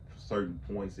some certain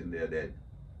points in there that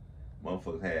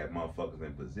motherfuckers had motherfuckers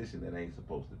in position that ain't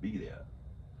supposed to be there.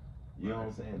 You know what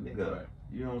I'm saying, nigga? Right.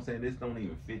 You know what I'm saying? This don't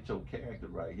even fit your character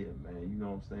right here, man. You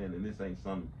know what I'm saying? And this ain't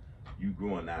something you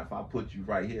growing now. If I put you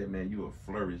right here, man, you will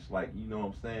flourish like, you know what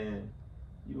I'm saying?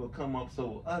 You will come up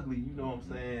so ugly, you know what I'm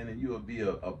saying? And you will be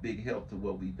a big help to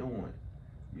what we doing.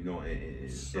 You know,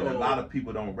 and a lot of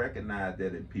people don't recognize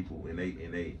that in people, and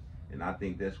And I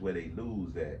think that's where they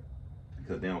lose at,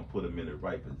 because they don't put them in the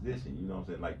right position. You know what I'm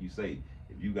saying? Like you say,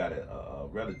 if you got a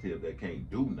relative that can't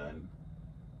do nothing,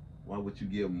 why would you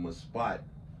give them a spot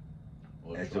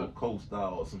Or at your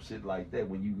co-star or some shit like that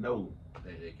when you know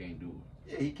they can't do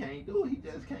it? Yeah, he can't do it. He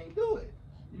just can't do it.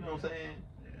 You know what I'm saying?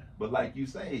 Yeah. But like you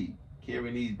say,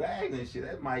 carrying these bags and shit,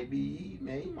 that might be,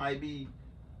 man, he might be,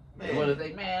 man. What if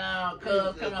they, man,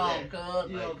 cuz, come on,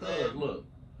 cuz, You know like, what I'm saying? look.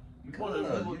 You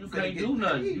You can't do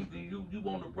nothing. You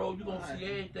on the road, you gonna see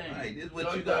everything. Right, this is what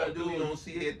all you gotta do. You gonna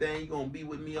see everything. You gonna be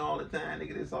with me all the time,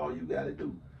 nigga. That's all you gotta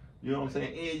do. You know what I'm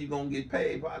saying? And you gonna get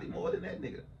paid probably more than that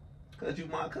nigga, cause you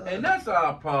my cousin. And that's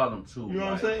our problem too. You know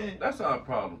what I'm saying? That's our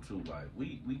problem too. Like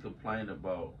we complain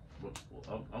about,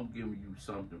 I'm giving you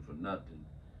something for nothing,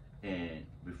 and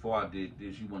before I did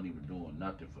this, you weren't even doing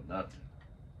nothing for nothing.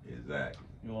 Exactly.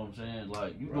 You know what I'm saying?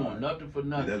 Like you Right. doing nothing for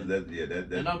nothing.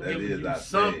 And I'm giving you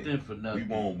something for nothing.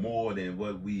 We want more than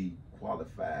what we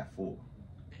qualify for.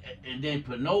 And then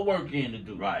put no work in to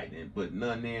do. Right, and put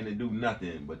nothing in to do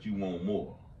nothing, but you want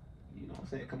more. You know what I'm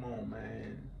saying? Come on,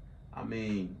 man. I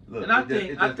mean, look. And I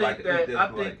think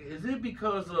is it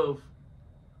because of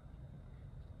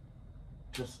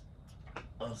just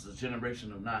us, a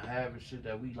generation of not having shit,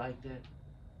 that we like that?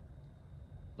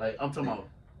 Like I'm talking about,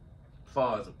 as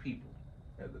far as a people.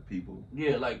 As a people.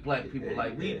 Yeah, like black people. Yeah,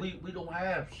 like yeah. we don't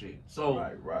have shit. So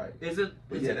right. Is it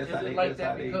like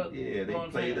that because they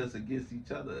played us against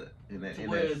each other in that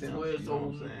sense. You know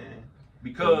what I'm saying?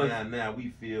 Because now we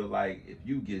feel like if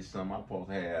you get some, I'm supposed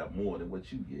to have more than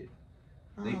what you get.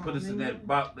 They put us in that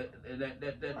box,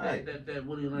 that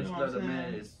Willie Lynch letter,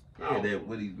 man. Is that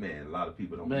Willie, man. A lot of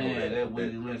people don't know that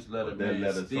Willie Lynch letter, man,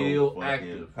 letter still so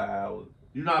active. Power.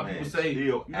 You know how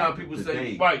people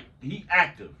say, right? He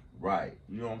active. Right.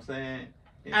 You know what I'm saying?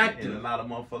 Active. And a lot of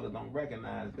motherfuckers don't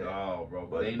recognize that. Oh, bro,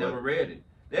 but they never read it.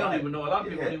 They don't even know. A lot of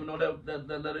people don't even know that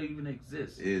letter even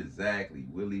exists. Exactly,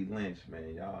 Willie Lynch,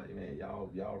 man.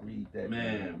 Y'all read that,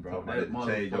 man, bro. That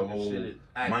change your whole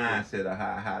mindset of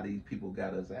how these people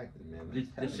got us acting, man.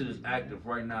 This shit is active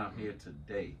right now here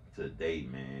today. Today,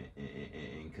 man,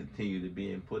 and continue to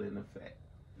being put in effect.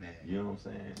 Man, you know what I'm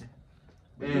saying?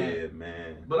 But yeah,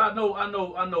 man. But I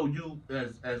know you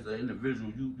as an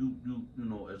individual. You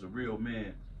know, as a real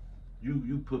man.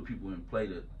 You put people in play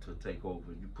to take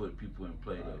over. You put people in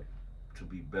play to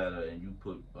be better, and you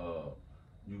put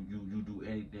you do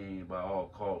anything by all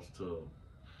costs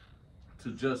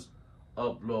to just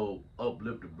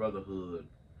uplift the brotherhood,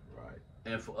 right?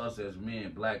 And for us as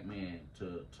men, black men,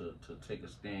 to take a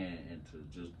stand and to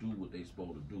just do what they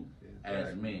supposed to do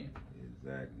as men.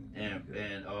 Exactly.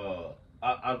 And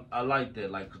I like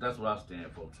that, like, 'cause that's what I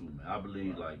stand for too, man. I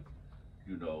believe like.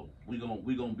 You know, we gonna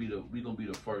be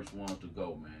the first ones to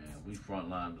go, man. We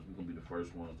frontliners. We gonna be the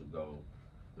first ones to go,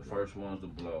 the first ones to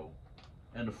blow,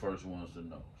 and the first ones to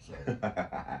know. So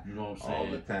you know what I'm saying?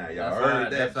 All the time, y'all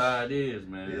heard that. That's how it is,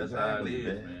 man. Exactly, that's how it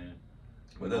is, man.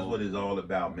 But that's what it's all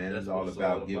about, man. It's all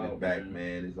about giving back,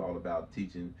 man. It's all about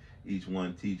teaching. Each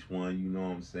one teach one, you know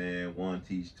what I'm saying? One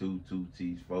teach two, two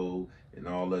teach four, and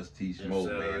all us teach more,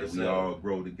 man. And we all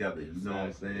grow together, you know what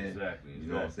I'm saying? Exactly. You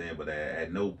know what I'm saying? But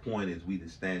at no point is we to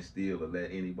stand still or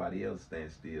let anybody else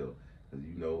stand still. Because,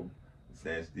 you know,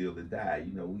 stand still to die.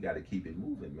 You know, we got to keep it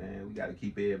moving, man. We got to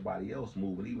keep everybody else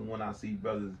moving. Even when I see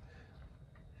brothers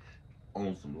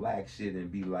on some lax shit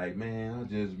and be like, man, I'm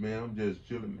just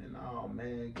chilling, man. Oh,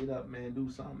 man, get up, man, do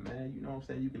something, man. You know what I'm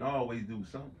saying? You can always do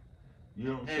something. You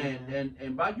know what I'm saying?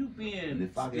 And by you being and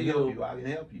if I can help you, I can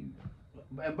help you.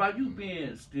 And by you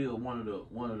being still one of the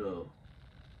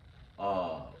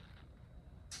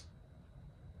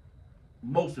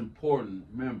most important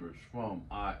members from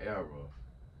our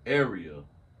area,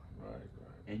 right,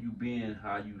 and you being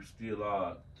how you still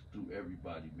are through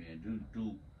everybody, man.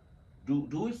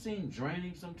 Do it seem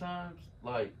draining sometimes?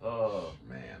 Like,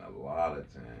 man, a lot of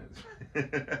times.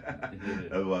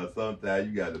 That's why sometimes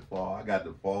you got to fall. I got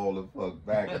to fall the fuck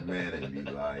back, man, and be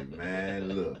like, man,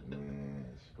 look, man,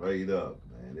 straight up,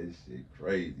 man, this shit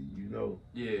crazy, you know?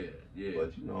 Yeah.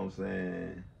 But you know what I'm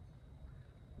saying?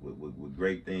 With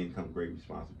great things come great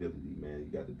responsibility, man.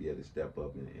 You got to be able to step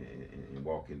up and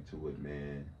walk into it,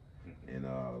 man, and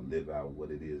live out what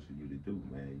it is for you to do,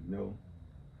 man, you know?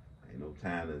 Ain't no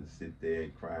time to sit there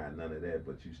and cry, none of that,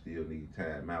 but you still need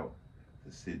time out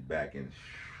to sit back and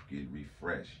get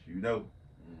refreshed, you know?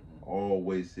 Mm-hmm.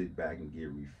 Always sit back and get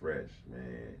refreshed,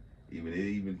 man. They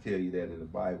even tell you that in the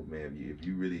Bible, man. If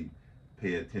you really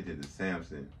pay attention to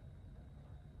Samson,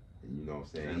 and you know what I'm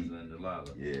saying? Samson and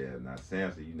Delilah. Yeah, now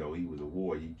Samson, you know, he was a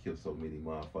warrior. He killed so many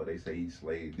motherfuckers. They say he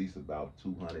slayed at least about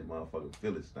 200 motherfucking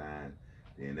Philistines.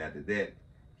 Then after that,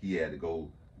 he had to go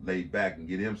lay back and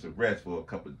get him some rest for a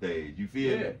couple of days. You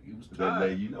feel me? He was That tired.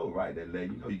 let you know, right? That let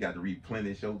you know you got to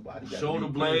replenish your body. Shoulder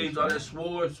blades, all that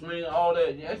sword swing, all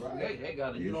that. Yes, Right. they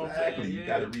got it. You know what I'm Exactly. saying? You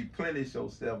got to replenish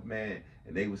yourself, man.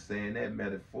 And they was saying that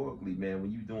metaphorically, man.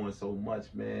 When you doing so much,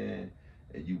 man,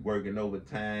 and you working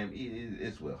overtime,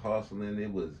 it's with hustling.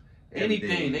 It was everything.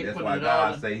 Anything. They That's put why it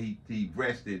God all. say he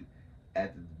rested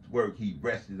at the work. He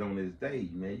rested on his day,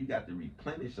 man. You got to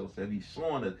replenish yourself. He's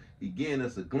showing us, he giving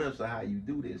us a glimpse of how you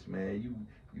do this, man.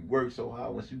 You work so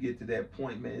hard. Once you get to that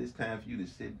point, man, it's time for you to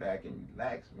sit back and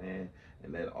relax, man,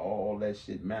 and let all that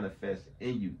shit manifest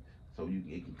in you, so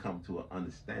it can come to an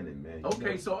understanding, man.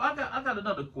 Okay, so I got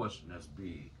another question that's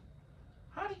big.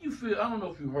 How do you feel? I don't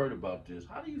know if you heard about this.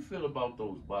 How do you feel about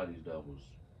those bodies that was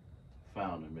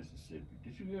found in Mississippi?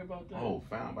 Did you hear about that? Oh,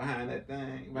 found behind that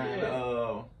thing, behind Yeah.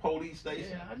 the police station.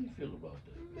 Yeah, how do you feel about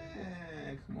that?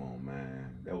 Man, come on,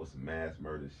 man. That was some mass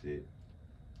murder shit.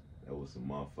 That was some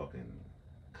motherfucking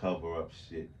cover up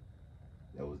shit.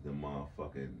 That was the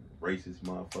motherfucking racist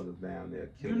motherfuckers down there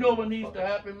killing. You know what needs to motherfuckers.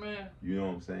 happen, man? You know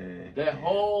what I'm saying? That Man,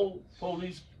 whole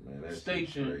police man, that shit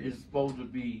station crazy. is supposed to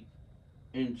be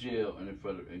in jail and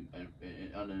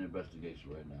under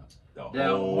investigation right now. The that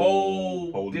whole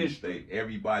police district. state,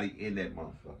 everybody in that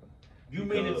motherfucker. You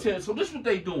mean to tell? So this what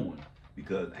they doing?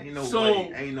 Because ain't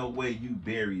no way you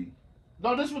bury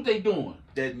No, this what they doing.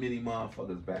 that many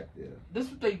motherfuckers back there. This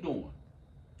what they doing.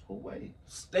 No way.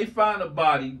 They find a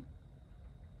body.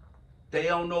 They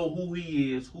don't know who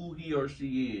he is, who he or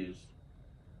she is.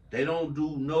 They don't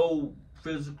do no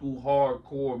physical,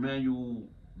 hardcore, manual,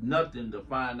 nothing to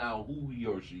find out who he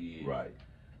or she is. Right.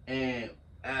 And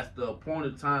at the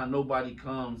appointed time, nobody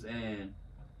comes and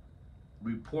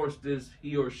reports this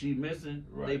he or she missing.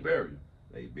 Right. They bury him.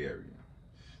 They bury him.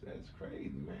 That's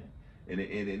crazy, man. And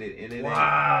it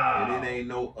Wow. ain't, and it ain't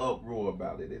no uproar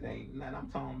about it. It ain't nothing. I'm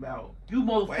talking about You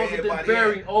motherfuckers that everybody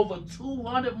buried at? over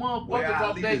 200 Where motherfuckers our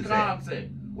off that leaders at?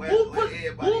 concept. Where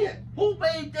everybody Who, at? who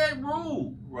made that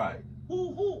rule? Right.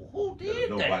 Who If did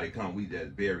nobody that? come, we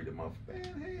just bury the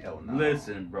motherfucker. Man, hell no.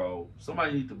 Listen, bro.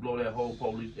 Somebody needs to blow that whole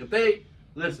police. If they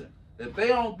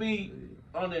don't be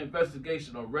under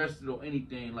investigation, arrested, or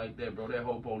anything like that, bro, that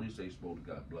whole police ain't supposed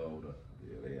to got blowed up.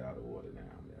 Yeah, they out of order down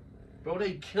there, man. Bro,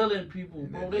 they killing people,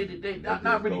 And bro. that They just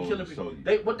not really goes killing to people. show you.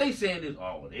 They what they saying is,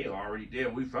 oh, they already there.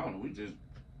 We found them. We just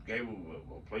gave them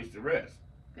a place to rest.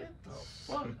 Get the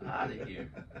fuck out of here.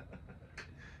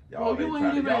 Y'all Bro, you ain't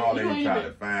ain't trying even-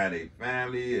 to find a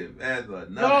family and that's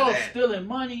none Y'all of that. stealing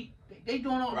money. They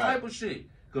doing all Right. type of shit.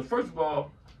 Cause first of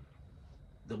all,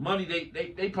 the money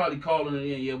they probably calling it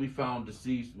in. Yeah, we found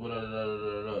deceased.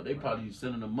 They probably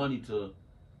sending the money to.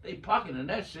 They pocketing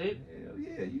that shit. Hell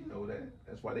yeah, you know that.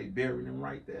 That's why they buried him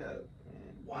right there. Man.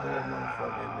 Wow. That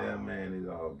motherfucker in there, man, is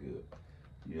all good.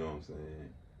 You know what I'm saying?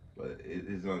 But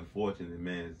it's unfortunate,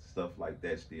 man, stuff like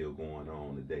that still going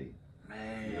on today.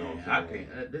 Man, You know what I I'm saying?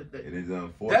 can't. It is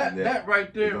unfortunate That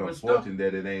right there was it's stuff. unfortunate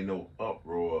that it ain't no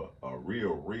uproar, a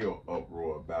real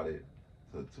uproar about it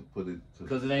to put it to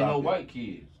Because it ain't stop no white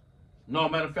kids. No,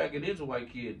 matter of fact, it is a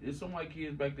white kid. There's some white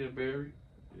kids back there buried.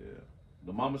 Yeah.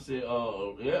 The mama said,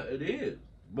 yeah, it is.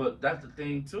 But that's the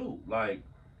thing too. Like,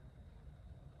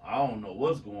 I don't know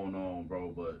what's going on, bro,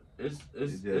 but it's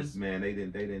Man, they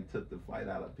didn't took the fight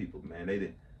out of people, man.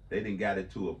 They didn't got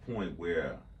it to a point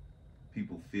where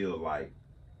people feel like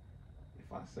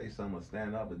if I say something or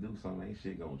stand up and do something, ain't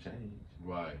shit gonna change.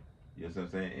 right. You know what I'm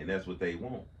saying? And that's what they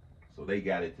want. So they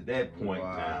got it to that point now.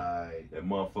 Right. That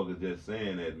motherfucker just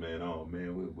saying that, man. Oh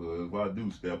man, well, if I do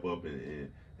step up and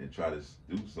try to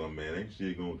do something, man, ain't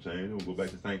shit gonna change. Don't go back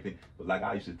to the same thing. But like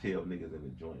I used to tell niggas in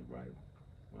the joint, right?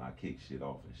 When I kick shit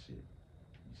off and shit,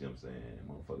 you see what I'm saying?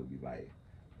 Motherfucker be like,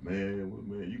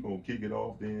 man, you gonna kick it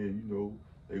off then? You know,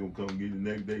 they gonna come get you the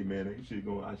next day, man. Ain't shit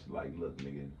gonna. I should like, look,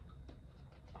 nigga.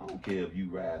 I don't care if you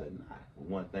ride or not. But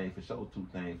one thing for sure, two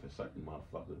things for certain,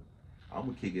 motherfucker. I'm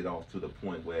gonna kick it off to the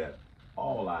point where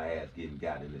all our ass getting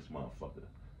got in this motherfucker.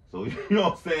 So you know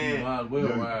what I'm saying? You might as well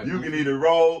ride. You can either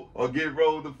roll or get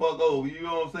rolled the fuck over. You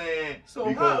know what I'm saying? So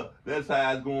because that's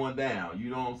how it's going down. You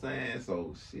know what I'm saying?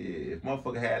 So shit, if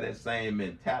motherfucker had that same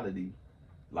mentality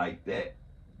like that,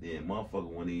 then motherfucker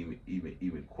wouldn't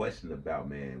even question about,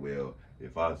 man. Well,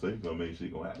 if I say something, ain't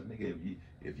shit gonna happen, nigga.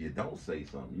 If you don't say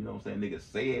something, you know what I'm saying? Nigga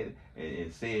say it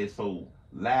and say it so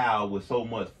loud with so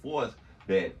much force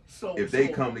that if they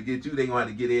come to get you, they gonna have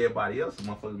to get everybody else. So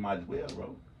motherfuckers might as well,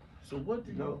 bro. So what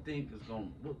do you No. think is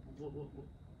going?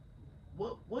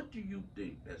 What do you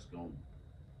think that's going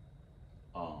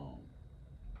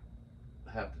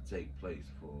have to take place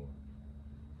for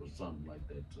something like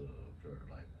that to occur?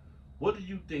 Like, what do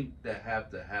you think that have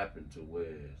to happen to where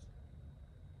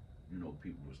you know,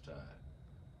 people was tired.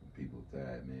 People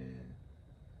tired, man.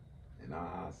 And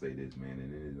I'll say this, man,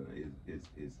 and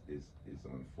it's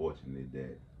unfortunate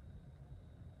that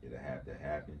it'll have to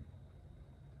happen,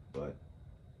 but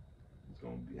it's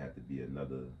gonna have to be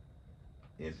another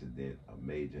incident, a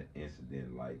major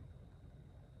incident like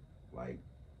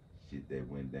shit that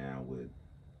went down with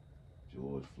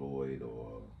George Floyd,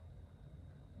 or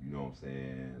you know what I'm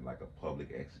saying, like a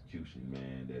public execution,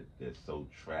 man, that's so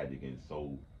tragic and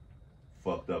so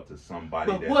fucked up to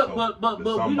somebody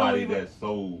that's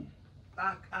so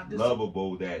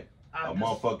lovable that a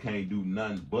motherfucker can't do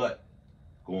nothing but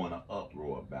go in an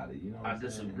uproar about it. You know what I'm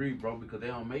saying? I disagree, bro, because they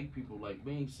don't make people like,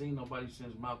 we ain't seen nobody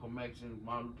since Malcolm X and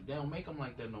Martin Luther. They don't make them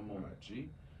like that no more, Right. G.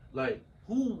 Like,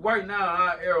 who right now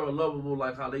our era lovable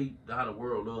like how the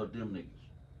world love them niggas?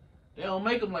 They don't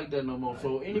make them like that no more.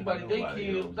 So anybody they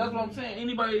kill, that's what I'm saying.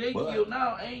 Anybody they kill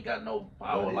now ain't got no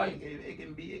power. Like it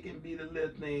can be the little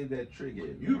things that trigger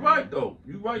it. You right though.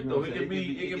 You right though. It can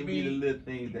be the little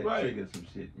things that trigger some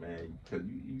shit, man. Because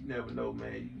you never know,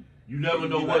 man. You never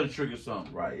know what to trigger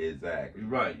something. Right, exactly. You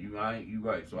right. You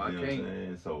right. So I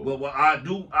can't. So, but what I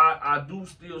do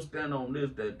still stand on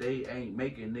this, that they ain't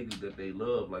making niggas that they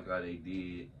love like how they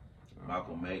did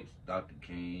Malcolm X, Dr.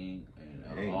 King,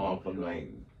 and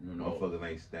motherfuckers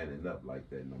ain't standing up like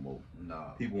that no more.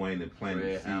 Nah. People ain't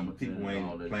planting seed. People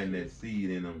ain't planting that seed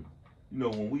in them. You know,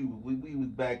 when we was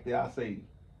back there, I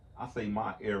say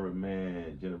my era,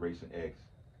 man, Generation X,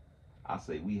 I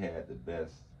say we had the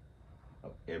best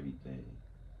of everything.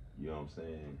 You know what I'm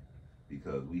saying?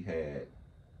 Because we had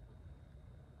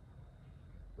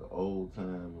the old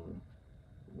time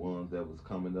ones that was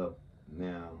coming up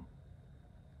now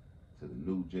to the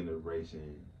new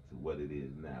generation to what it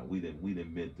is now. We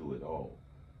done been through it all.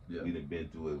 Yeah. We done been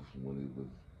through it when it was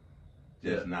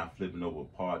just not flipping over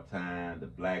part-time, the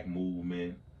black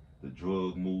movement, the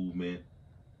drug movement,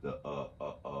 the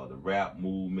rap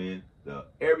movement,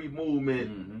 every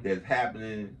movement that's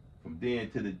happening from then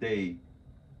to the day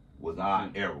was our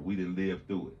era. We didn't live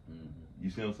through it. You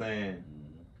see what I'm saying?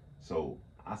 So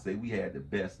I say we had the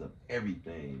best of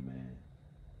everything, man.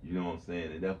 You know what I'm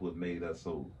saying? And that's what made us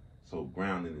so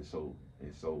grounded and so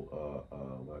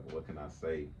what can I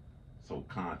say? So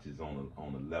conscious on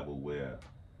a level where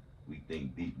we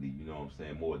think deeply. You know what I'm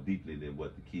saying? More deeply than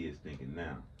what the kids thinking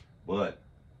now. But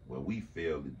what we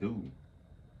failed to do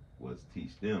was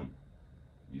teach them.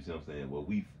 You see what I'm saying? Well,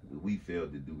 we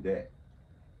failed to do that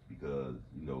because,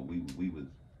 you know, we was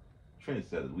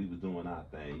trendsetters. We was doing our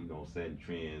thing, you know, setting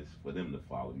trends for them to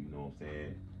follow, you know what I'm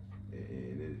saying?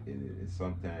 And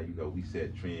sometimes, you know, we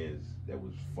set trends that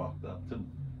was fucked up too,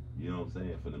 you know what I'm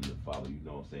saying, for them to follow, you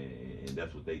know what I'm saying? And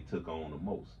that's what they took on the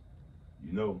most,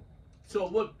 you know? So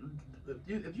what,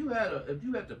 if you had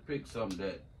to pick something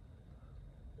that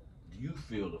you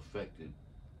feel affected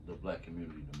the black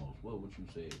community the most, what would you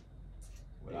say?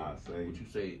 What I say? Would you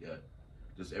say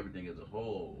just everything as a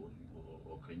whole,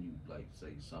 or can you like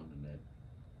say something that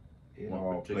it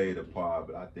all played a part?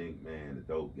 But I think, man, the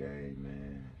dope game,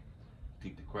 man. I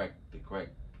think the crack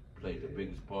played the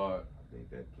biggest part. I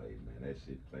think that played, man. That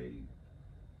shit played,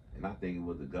 and I think it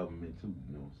was the government too.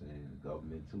 You know what I'm saying? The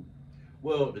government too.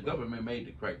 Well, the government made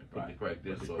the crack to put the crack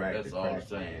there, so that's all I'm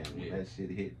saying. Man, yeah. That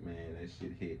shit hit, man. That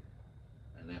shit hit.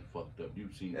 And that fucked up.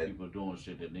 You've seen people doing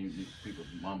shit that people's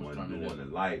mamas trying to do. The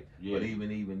light. Yeah. But even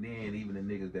then, even the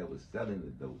niggas that was selling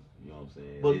the dope, you know what I'm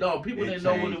saying? But no, people didn't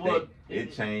know what it was.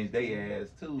 It changed their ass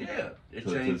too. Yeah. It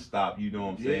changed. To stop, you know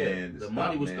what I'm saying? The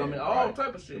money was coming, all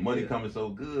type of shit. The money coming so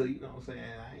good, you know what I'm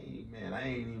saying? I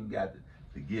ain't even got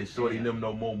to give shorty them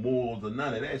no more morals or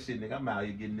none of that shit, nigga. I'm out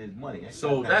here getting this money.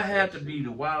 So that had to be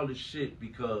the wildest shit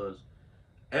because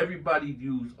everybody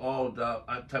used all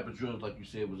type of drugs like you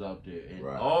said was out there. And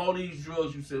all these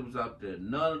drugs you said was out there,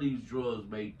 none of these drugs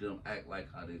made them act like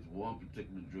how this one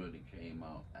particular drug that came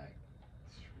out act.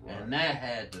 And that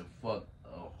had to fuck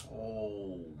a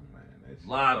whole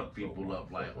lot of people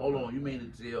up. Like, hold on, you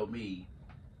mean to tell me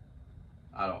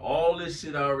out of all this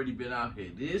shit already been out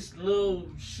here, this little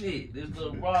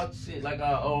rock shit, like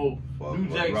our old New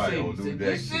Jack City,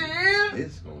 this shit is,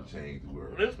 it's gonna change the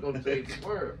world. It's gonna change the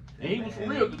world. And he was for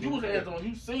real, because you was hands on,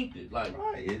 you synced it. Like,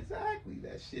 right, exactly.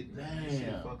 That shit, damn. That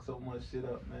shit fuck so much shit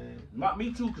up, man.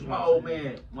 Me too, because my old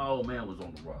man was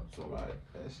on the rock. So right.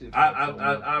 That shit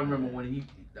I remember when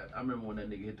I remember when that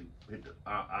nigga hit the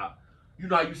you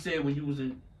know how you said when you was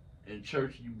in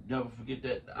church, you never forget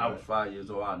that. I was 5 years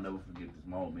old. I'll never forget this.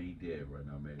 My old man, he dead right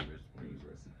now, man. Rest in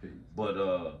peace.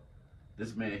 But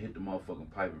this man hit the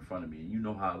motherfucking pipe in front of me, and you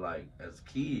know how, like, as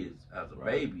kids, as a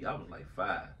baby, I was like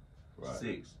 5,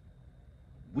 6.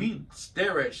 we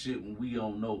stare at shit when we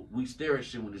don't know. We stare at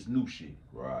shit when it's new shit.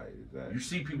 Right, exactly. You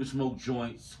see people smoke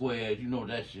joints, squares, you know what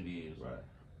that shit is. Right.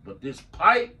 But this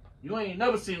pipe, you ain't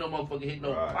never seen no motherfucker hit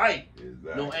no pipe,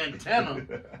 no antenna.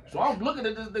 So I'm looking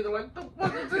at this nigga like, the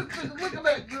fuck is this nigga looking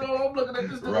at? You know, I'm looking at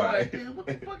this nigga like, damn, what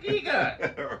the fuck he got?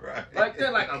 Like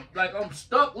that, like I'm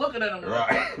stuck looking at him.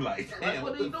 Like damn,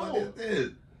 what he fuck doing? is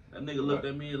this? That nigga looked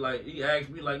at me like, he asked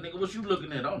me like, nigga, what you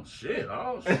looking at? I'm shit.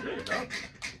 Oh shit.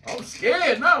 I'm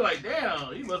scared now. Like,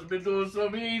 damn, he must have been doing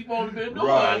something he ain't supposed to be doing.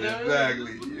 Right,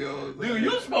 exactly. You know what I'm saying? Dude,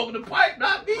 you smoking the pipe,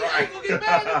 not me. I ain't gonna get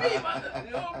mad at me.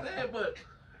 You know what I'm saying? But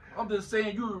I'm just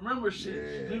saying, you remember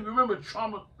shit. Yeah. You remember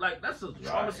trauma. Like, that's a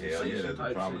trauma situation that's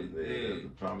type a trauma, shit. That's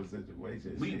a trauma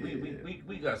situation.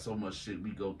 We got so much shit we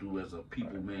go through as a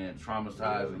people, man.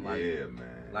 Traumatized and like,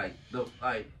 man.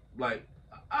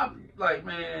 Like,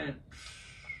 man,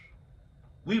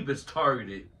 we've been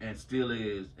targeted and still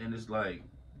is, and it's like,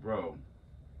 bro.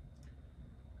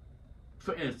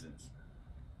 For instance,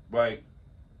 right?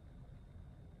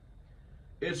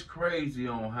 It's crazy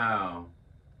on how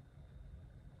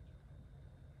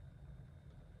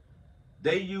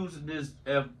they using this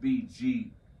FBG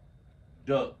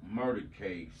Duck murder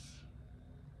case.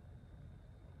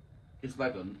 It's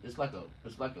like a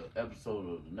episode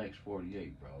of the next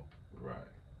 48, bro. Right.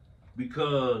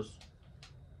 Because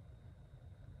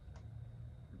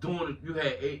doing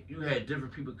it, you had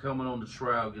different people coming on the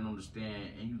trial, getting on the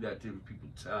stand, and you got different people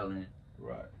telling.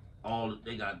 Right.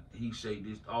 They got he say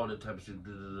this, all that type of shit.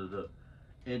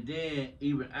 And then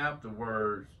even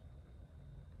afterwards,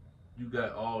 you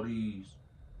got all these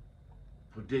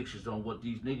predictions on what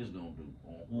these niggas gonna do,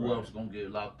 on who else gonna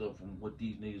get locked up from what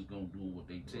these niggas gonna do and what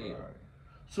they tell. Right.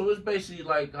 So it's basically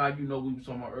like how we were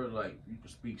talking about earlier, like you can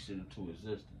speak shit into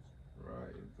existence. Right,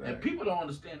 exactly. And people don't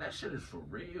understand that shit is for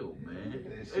real, man.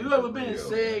 Yeah, you ever been in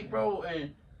Seg, bro,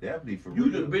 and definitely for you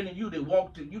real. you done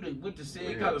went to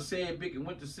Seg, got a Seg big and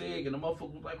went to Seg, and the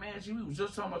motherfucker was like, man, we was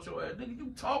just talking about your ass. Nigga,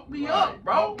 you talk me up,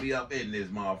 bro. Talk me up in this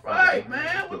motherfucker. Right,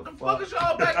 man. What the fuck is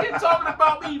y'all back here talking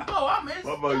about me for? I'm in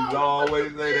motherfuckers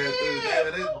always say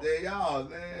that too. This y'all,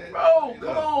 man. Bro,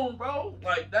 come on, bro.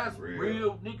 Like, that's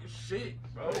real nigga shit,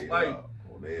 bro. Like,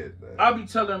 I be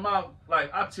telling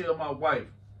I tell my wife,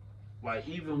 like,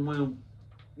 even when,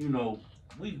 you know,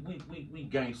 we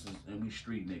gangsters and we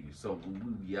street niggas. So when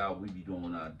we be out, we be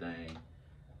doing our thing.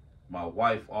 My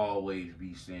wife always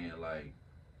be saying, like,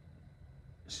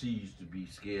 she used to be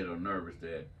scared or nervous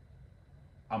that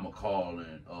I'ma call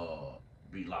and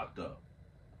be locked up.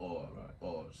 Or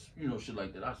you know, shit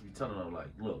like that. I used to be telling her, like,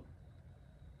 look,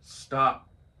 stop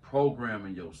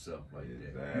programming yourself like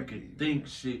that. You can think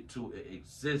shit to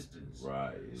existence.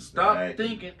 Right. Stop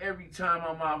thinking every time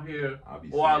I'm out here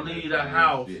or I leave the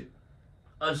house,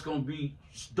 it's gonna be,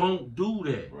 don't do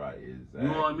that. Right, exactly. You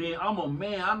know what I mean? I'm a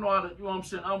man. I know how to, you know what I'm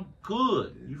saying? I'm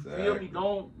good. You feel me?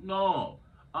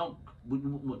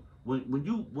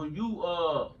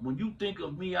 When you think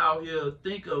of me out here,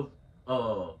 think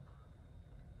of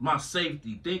my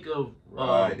safety. Think of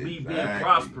me being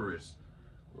prosperous.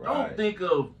 Don't think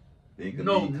of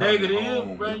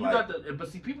negative, bro. You got to, but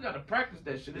see, people got to practice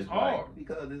that shit. It's hard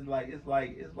because it's like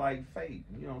faith.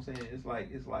 You know what I'm saying? It's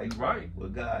like right.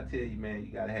 What God tell you, man,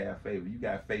 you gotta have faith. If you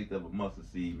got faith of a mustard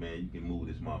seed, man, you can move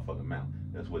this motherfucking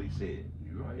mountain. That's what He said.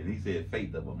 You're right. And He said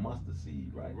faith of a mustard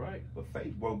seed, right? Right. But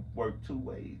faith work two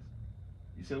ways.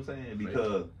 You see what I'm saying?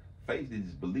 Because faith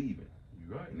is believing.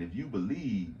 You're right. And if you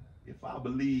believe, if I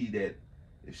believe that,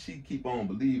 if she keep on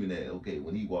believing that, okay,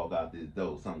 when he walk out this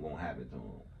door, something gonna happen to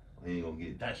him. He ain't gonna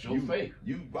get. That's your faith.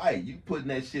 You right. You putting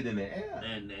that shit in the air.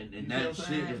 And that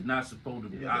shit is not supposed to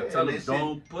be. I tell them,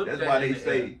 don't put that. That's why they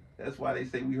say. Air. That's why they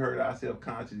say we hurt ourselves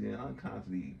consciously and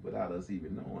unconsciously without us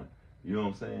even knowing. You know what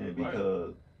I'm saying?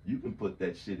 Because you can put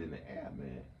that shit in the air,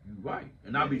 man. You right.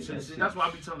 And I be telling. That's why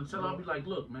I be telling. I'll be like,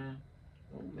 look, man,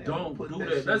 don't do that.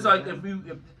 That That's like if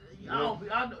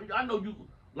I know you.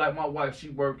 Like my wife, she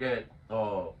work at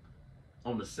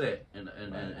on the set and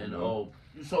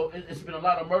so it's been a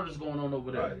lot of murders going on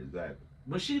over there. Right, exactly.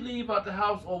 But she leave out the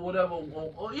house or whatever,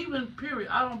 or even period,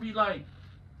 I don't be like,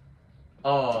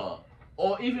 or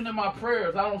even in my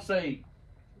prayers, I don't say,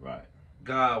 right,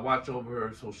 God watch over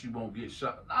her so she won't get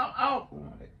shot.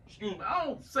 Excuse me, I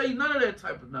don't say none of that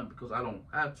type of nothing because I don't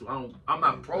have to. I'm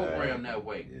not programmed that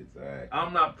way. Exactly.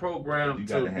 I'm not programmed to. You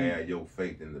got to have your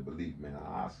faith in the belief, man.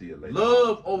 I'll see you later.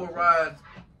 Love overrides.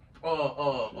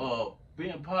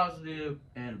 Being positive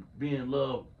and being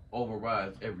love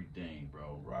overrides everything,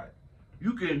 bro. Right.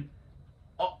 You can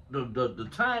the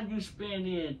time you spend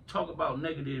in talk about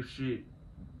negative shit,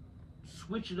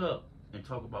 switch it up and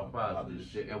talk about positive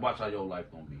shit and watch how your life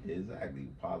gonna be. Exactly.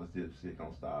 Positive shit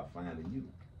gonna start finding you.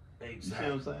 Exactly. You see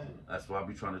what I'm saying? That's why I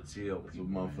be trying to tell That's people.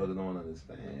 what motherfuckers don't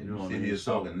understand. You You know what I sit mean? here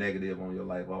So- talking negative on your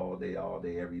life all day,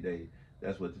 every day.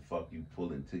 That's what the fuck you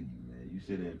pulling to you, man. You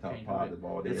sit there and talk Can't do positive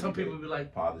all day. And some every people day. be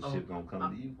like, Positive shit gonna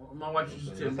come to you. My wife used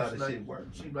to tell me, That's how the she shit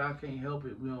works. she like, I can't help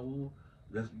it. You know,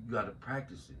 you gotta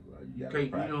practice it. Right, You gotta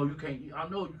can't, practice. you can't. I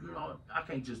know, I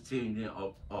can't just tell you then,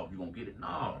 oh, you're gonna get it. No,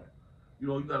 Right.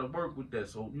 you gotta work with that.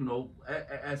 So,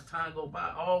 as time go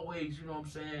by, always, you know what I'm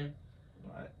saying.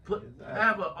 Right.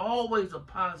 Have always a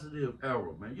positive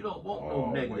arrow, man. You don't want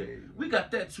no negative. We got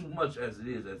that too much as it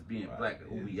is, as being black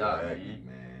and who we are,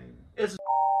 man. It's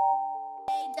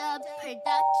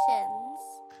Productions.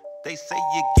 They say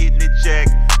you getting it, Jack.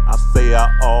 I say I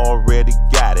already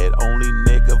got it. Only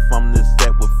nigga